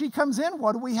 When she comes in,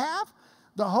 what do we have?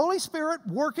 The Holy Spirit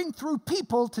working through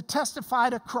people to testify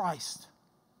to Christ.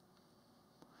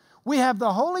 We have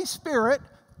the Holy Spirit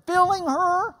filling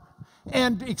her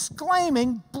and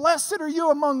exclaiming, "Blessed are you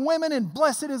among women, and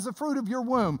blessed is the fruit of your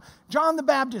womb." John the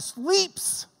Baptist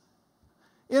leaps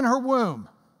in her womb.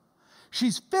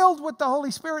 She's filled with the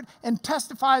Holy Spirit and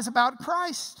testifies about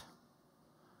Christ.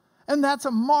 And that's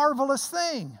a marvelous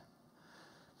thing.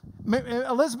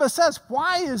 Elizabeth says,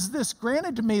 "Why is this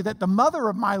granted to me that the mother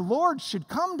of my Lord should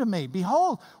come to me?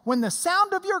 Behold, when the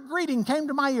sound of your greeting came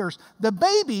to my ears, the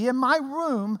baby in my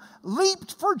womb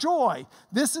leaped for joy."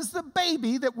 This is the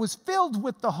baby that was filled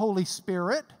with the Holy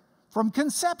Spirit from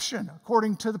conception,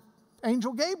 according to the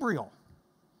angel Gabriel.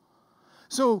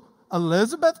 So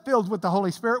Elizabeth, filled with the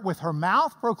Holy Spirit, with her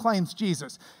mouth proclaims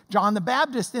Jesus. John the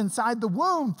Baptist, inside the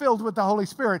womb, filled with the Holy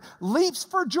Spirit, leaps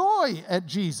for joy at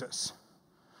Jesus.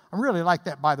 I really like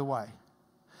that, by the way.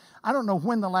 I don't know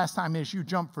when the last time is you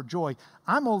jumped for joy.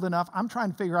 I'm old enough, I'm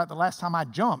trying to figure out the last time I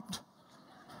jumped.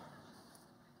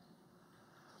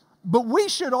 But we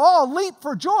should all leap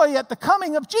for joy at the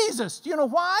coming of Jesus. Do you know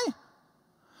why?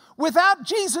 Without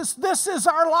Jesus, this is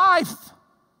our life.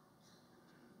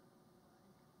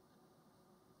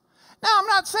 Now, I'm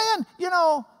not saying,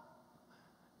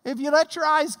 if you let your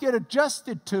eyes get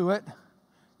adjusted to it,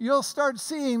 you'll start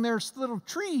seeing there's little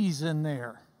trees in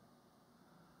there.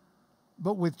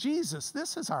 But with Jesus,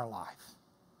 this is our life.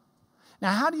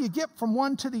 Now, how do you get from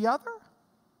one to the other?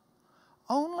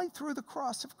 Only through the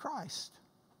cross of Christ.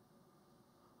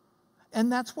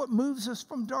 And that's what moves us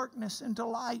from darkness into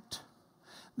light.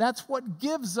 That's what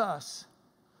gives us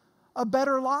a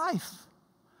better life,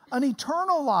 an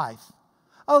eternal life,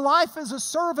 a life as a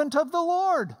servant of the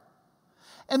Lord.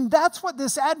 And that's what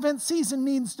this Advent season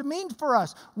needs to mean for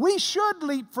us. We should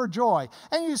leap for joy.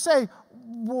 And you say,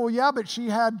 "Well, yeah, but she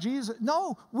had Jesus."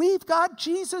 No, we've got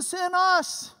Jesus in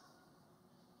us.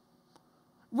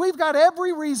 We've got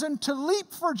every reason to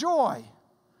leap for joy.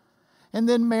 And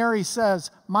then Mary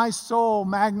says, "My soul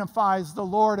magnifies the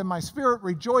Lord, and my spirit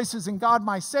rejoices in God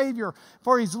my Savior,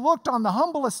 for he's looked on the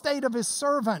humble estate of his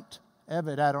servant,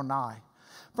 Eved Adonai.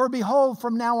 For behold,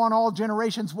 from now on all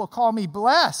generations will call me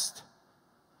blessed.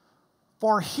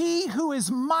 For he who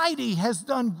is mighty has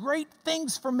done great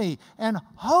things for me, and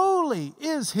holy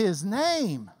is his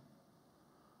name."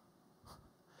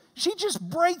 She just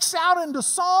breaks out into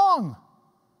song.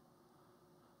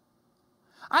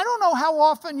 I don't know how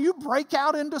often you break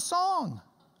out into song,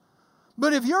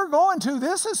 but if you're going to,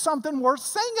 this is something worth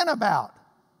singing about.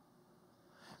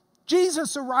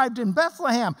 Jesus arrived in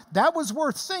Bethlehem. That was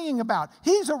worth singing about.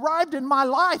 He's arrived in my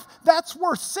life. That's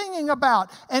worth singing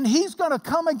about. And he's going to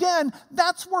come again.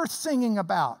 That's worth singing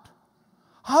about.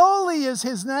 Holy is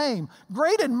his name.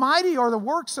 Great and mighty are the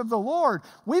works of the Lord.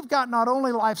 We've got not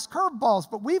only life's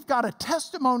curveballs, but we've got a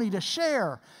testimony to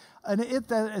share. And it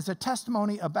is a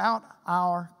testimony about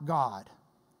our God.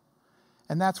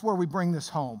 And that's where we bring this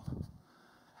home.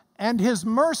 And his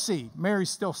mercy, Mary's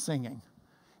still singing.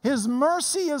 His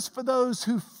mercy is for those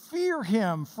who fear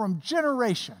him from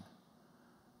generation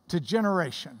to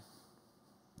generation.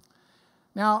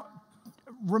 Now,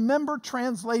 remember,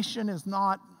 translation is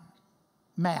not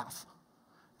math.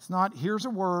 It's not, here's a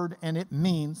word and it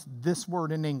means this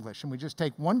word in English. And we just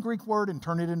take one Greek word and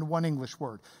turn it into one English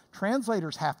word.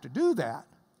 Translators have to do that.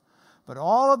 But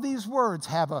all of these words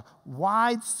have a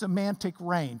wide semantic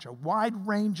range, a wide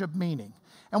range of meaning.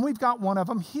 And we've got one of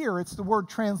them here. It's the word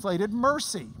translated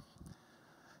mercy.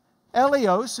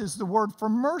 Eleos is the word for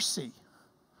mercy.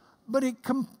 But it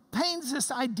contains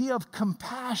this idea of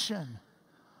compassion,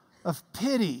 of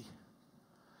pity.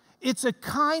 It's a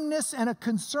kindness and a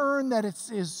concern that is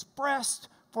expressed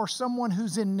for someone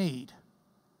who's in need.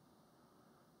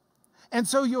 And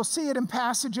so you'll see it in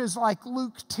passages like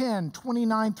Luke 10,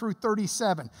 29 through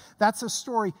 37. That's a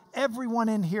story everyone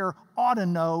in here ought to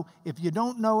know. If you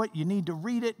don't know it, you need to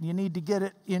read it and you need to get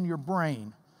it in your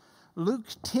brain. Luke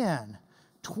 10,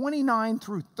 29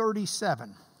 through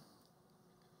 37.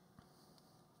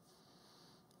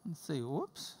 Let's see,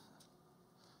 whoops.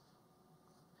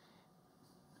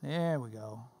 There we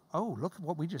go. Oh, look at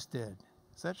what we just did.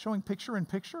 Is that showing picture in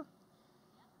picture?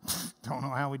 Don't know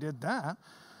how we did that.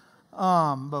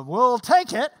 But we'll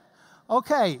take it.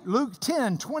 Okay, Luke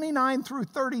 10, 29 through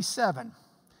 37.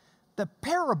 The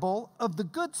parable of the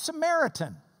Good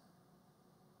Samaritan.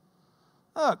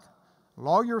 Look,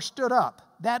 lawyer stood up.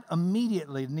 That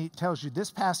immediately tells you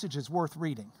this passage is worth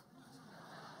reading.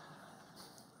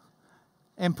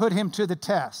 And put him to the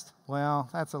test. Well,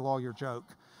 that's a lawyer joke.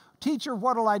 Teacher,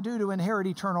 what'll I do to inherit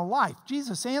eternal life?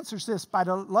 Jesus answers this by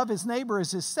to love his neighbor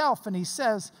as himself. And he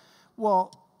says,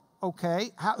 well,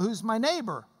 okay, who's my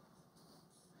neighbor?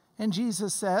 And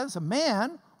Jesus says, a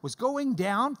man was going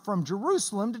down from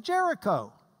Jerusalem to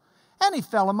Jericho. And he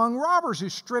fell among robbers who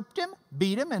stripped him,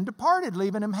 beat him, and departed,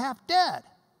 leaving him half dead.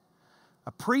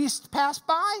 A priest passed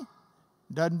by,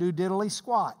 doesn't do diddly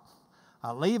squat.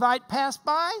 A Levite passed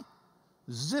by,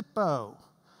 zippo.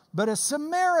 But a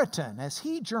Samaritan, as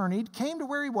he journeyed, came to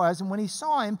where he was, and when he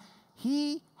saw him,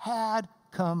 he had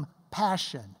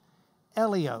compassion.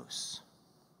 Eleos.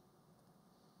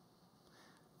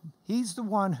 He's the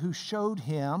one who showed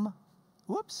him,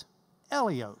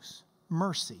 Eleos,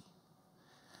 mercy.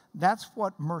 That's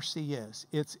what mercy is.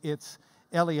 It's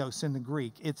Eleos in the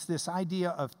Greek. It's this idea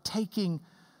of taking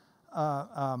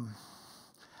an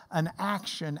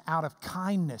action out of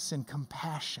kindness and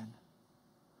compassion.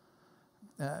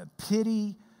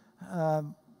 Pity,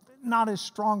 not as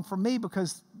strong for me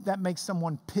because that makes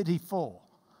someone pitiful.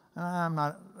 I'm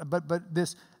not, but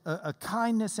this a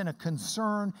kindness and a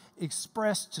concern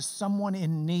expressed to someone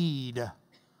in need.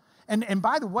 And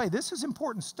by the way, this is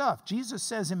important stuff. Jesus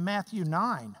says in Matthew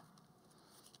 9,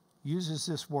 uses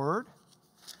this word.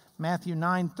 Matthew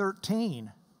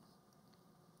 9:13.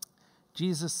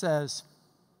 Jesus says,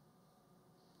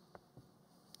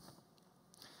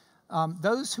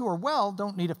 those who are well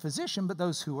don't need a physician, but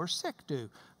those who are sick do.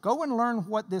 Go and learn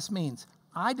what this means.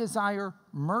 I desire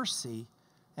mercy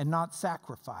and not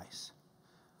sacrifice.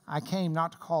 I came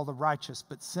not to call the righteous,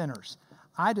 but sinners.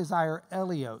 I desire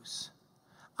Eleos.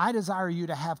 I desire you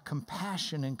to have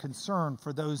compassion and concern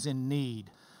for those in need.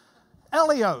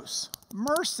 Eleos,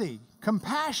 mercy,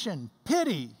 compassion,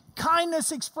 pity,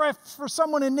 kindness expressed for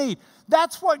someone in need.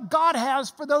 That's what God has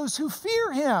for those who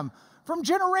fear him from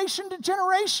generation to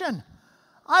generation.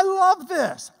 I love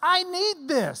this. I need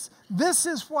this. This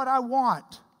is what I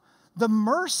want. The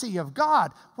mercy of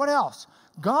God. What else?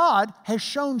 God has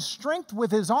shown strength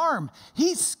with his arm.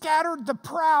 He scattered the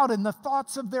proud in the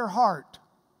thoughts of their heart.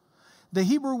 The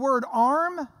Hebrew word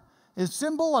arm is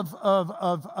symbol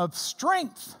of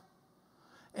strength.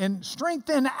 And strength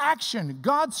in action.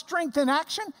 God's strength in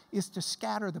action is to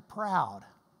scatter the proud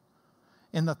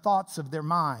in the thoughts of their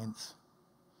minds.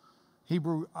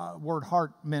 Hebrew word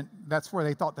heart meant that's where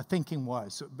they thought the thinking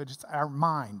was, but it's our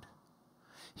mind.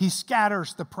 He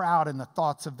scatters the proud in the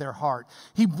thoughts of their heart.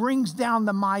 He brings down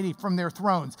the mighty from their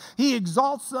thrones. He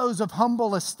exalts those of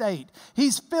humble estate.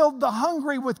 He's filled the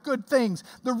hungry with good things.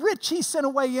 The rich he sent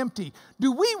away empty.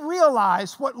 Do we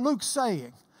realize what Luke's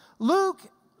saying? Luke,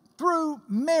 through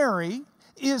Mary,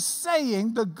 is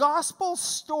saying the gospel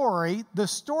story, the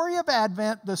story of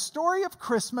Advent, the story of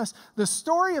Christmas, the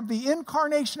story of the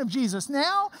incarnation of Jesus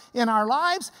now in our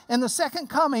lives and the second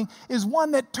coming is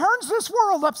one that turns this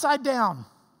world upside down.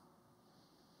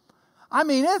 I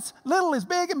mean, it's little is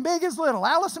big and big is little.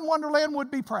 Alice in Wonderland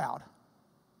would be proud.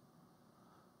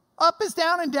 Up is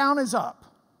down and down is up.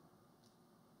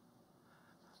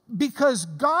 Because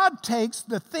God takes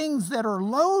the things that are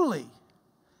lowly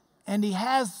and He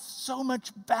has so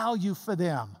much value for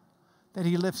them that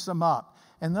He lifts them up.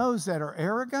 And those that are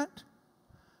arrogant,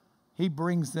 He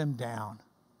brings them down.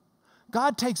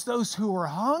 God takes those who are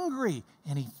hungry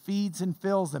and He feeds and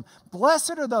fills them.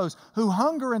 Blessed are those who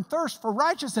hunger and thirst for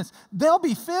righteousness. They'll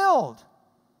be filled.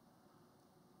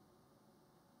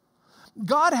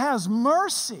 God has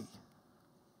mercy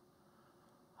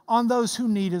on those who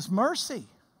need His mercy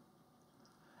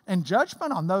and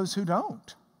judgment on those who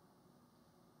don't.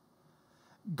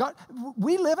 God,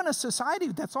 we live in a society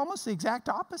that's almost the exact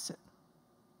opposite.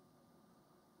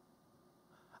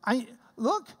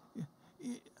 Look,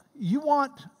 you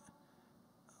want...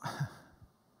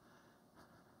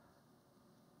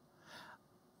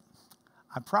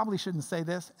 I probably shouldn't say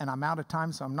this, and I'm out of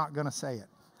time, so I'm not going to say it.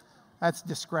 That's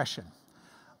discretion.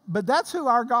 But that's who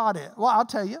our God is. Well, I'll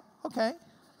tell you. Okay.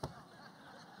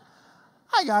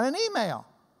 I got an email.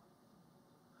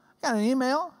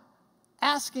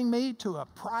 Asking me to a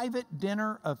private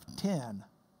dinner of 10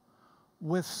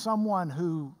 with someone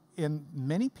who, in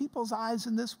many people's eyes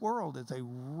in this world, is a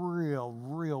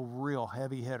real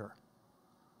heavy hitter.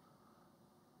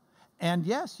 And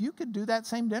yes, you could do that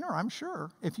same dinner, I'm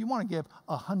sure, if you want to give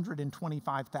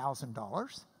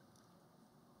 $125,000.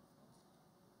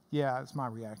 Yeah, that's my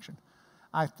reaction.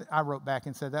 I wrote back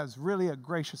and said, that was really a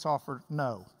gracious offer.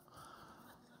 No.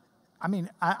 I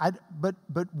mean, but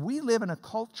we live in a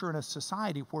culture and a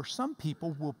society where some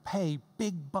people will pay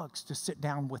big bucks to sit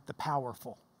down with the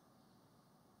powerful.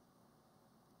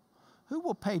 Who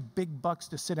will pay big bucks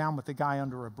to sit down with the guy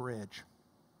under a bridge?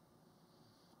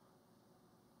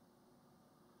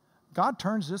 God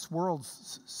turns this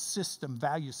world's system,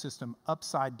 value system,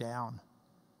 upside down.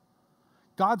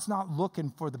 God's not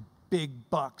looking for the big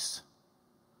bucks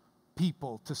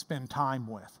people to spend time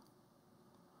with.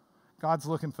 God's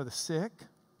looking for the sick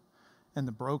and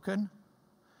the broken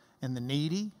and the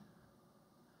needy.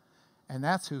 And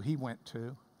that's who He went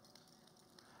to.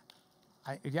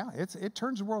 It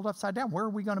turns the world upside down. Where are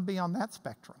we going to be on that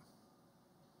spectrum?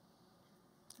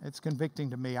 It's convicting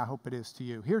to me. I hope it is to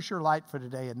you. Here's your light for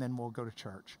today, and then we'll go to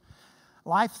church.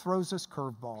 Life throws us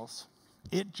curveballs.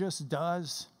 It just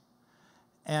does.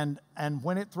 And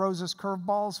when it throws us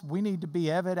curveballs, we need to be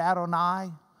Eved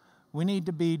Adonai. We need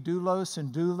to be doulos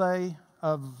and doule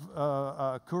of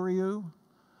Kuriu.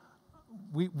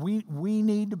 We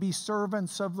need to be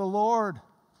servants of the Lord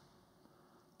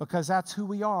because that's who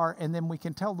we are, and then we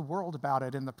can tell the world about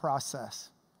it in the process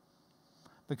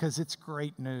because it's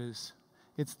great news.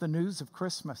 It's the news of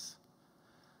Christmas.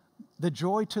 The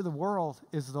joy to the world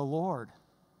is the Lord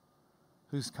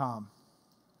who's come.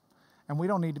 And we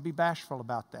don't need to be bashful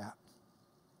about that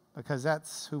because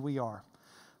that's who we are.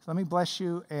 So let me bless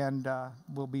you, and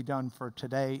we'll be done for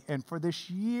today. And for this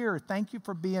year, thank you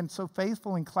for being so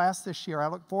faithful in class this year. I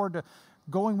look forward to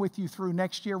going with you through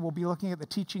next year. We'll be looking at the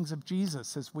teachings of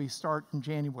Jesus as we start in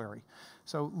January.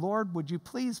 So, Lord, would you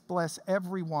please bless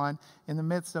everyone in the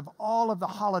midst of all of the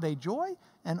holiday joy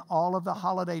and all of the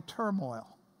holiday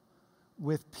turmoil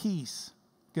with peace.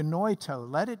 Genoito,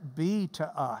 let it be to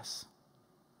us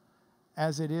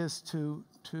as it is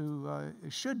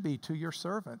should be to your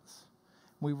servants.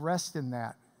 We rest in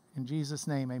that. In Jesus'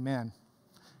 name, amen.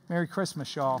 Merry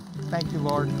Christmas, y'all. Thank you,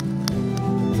 Lord.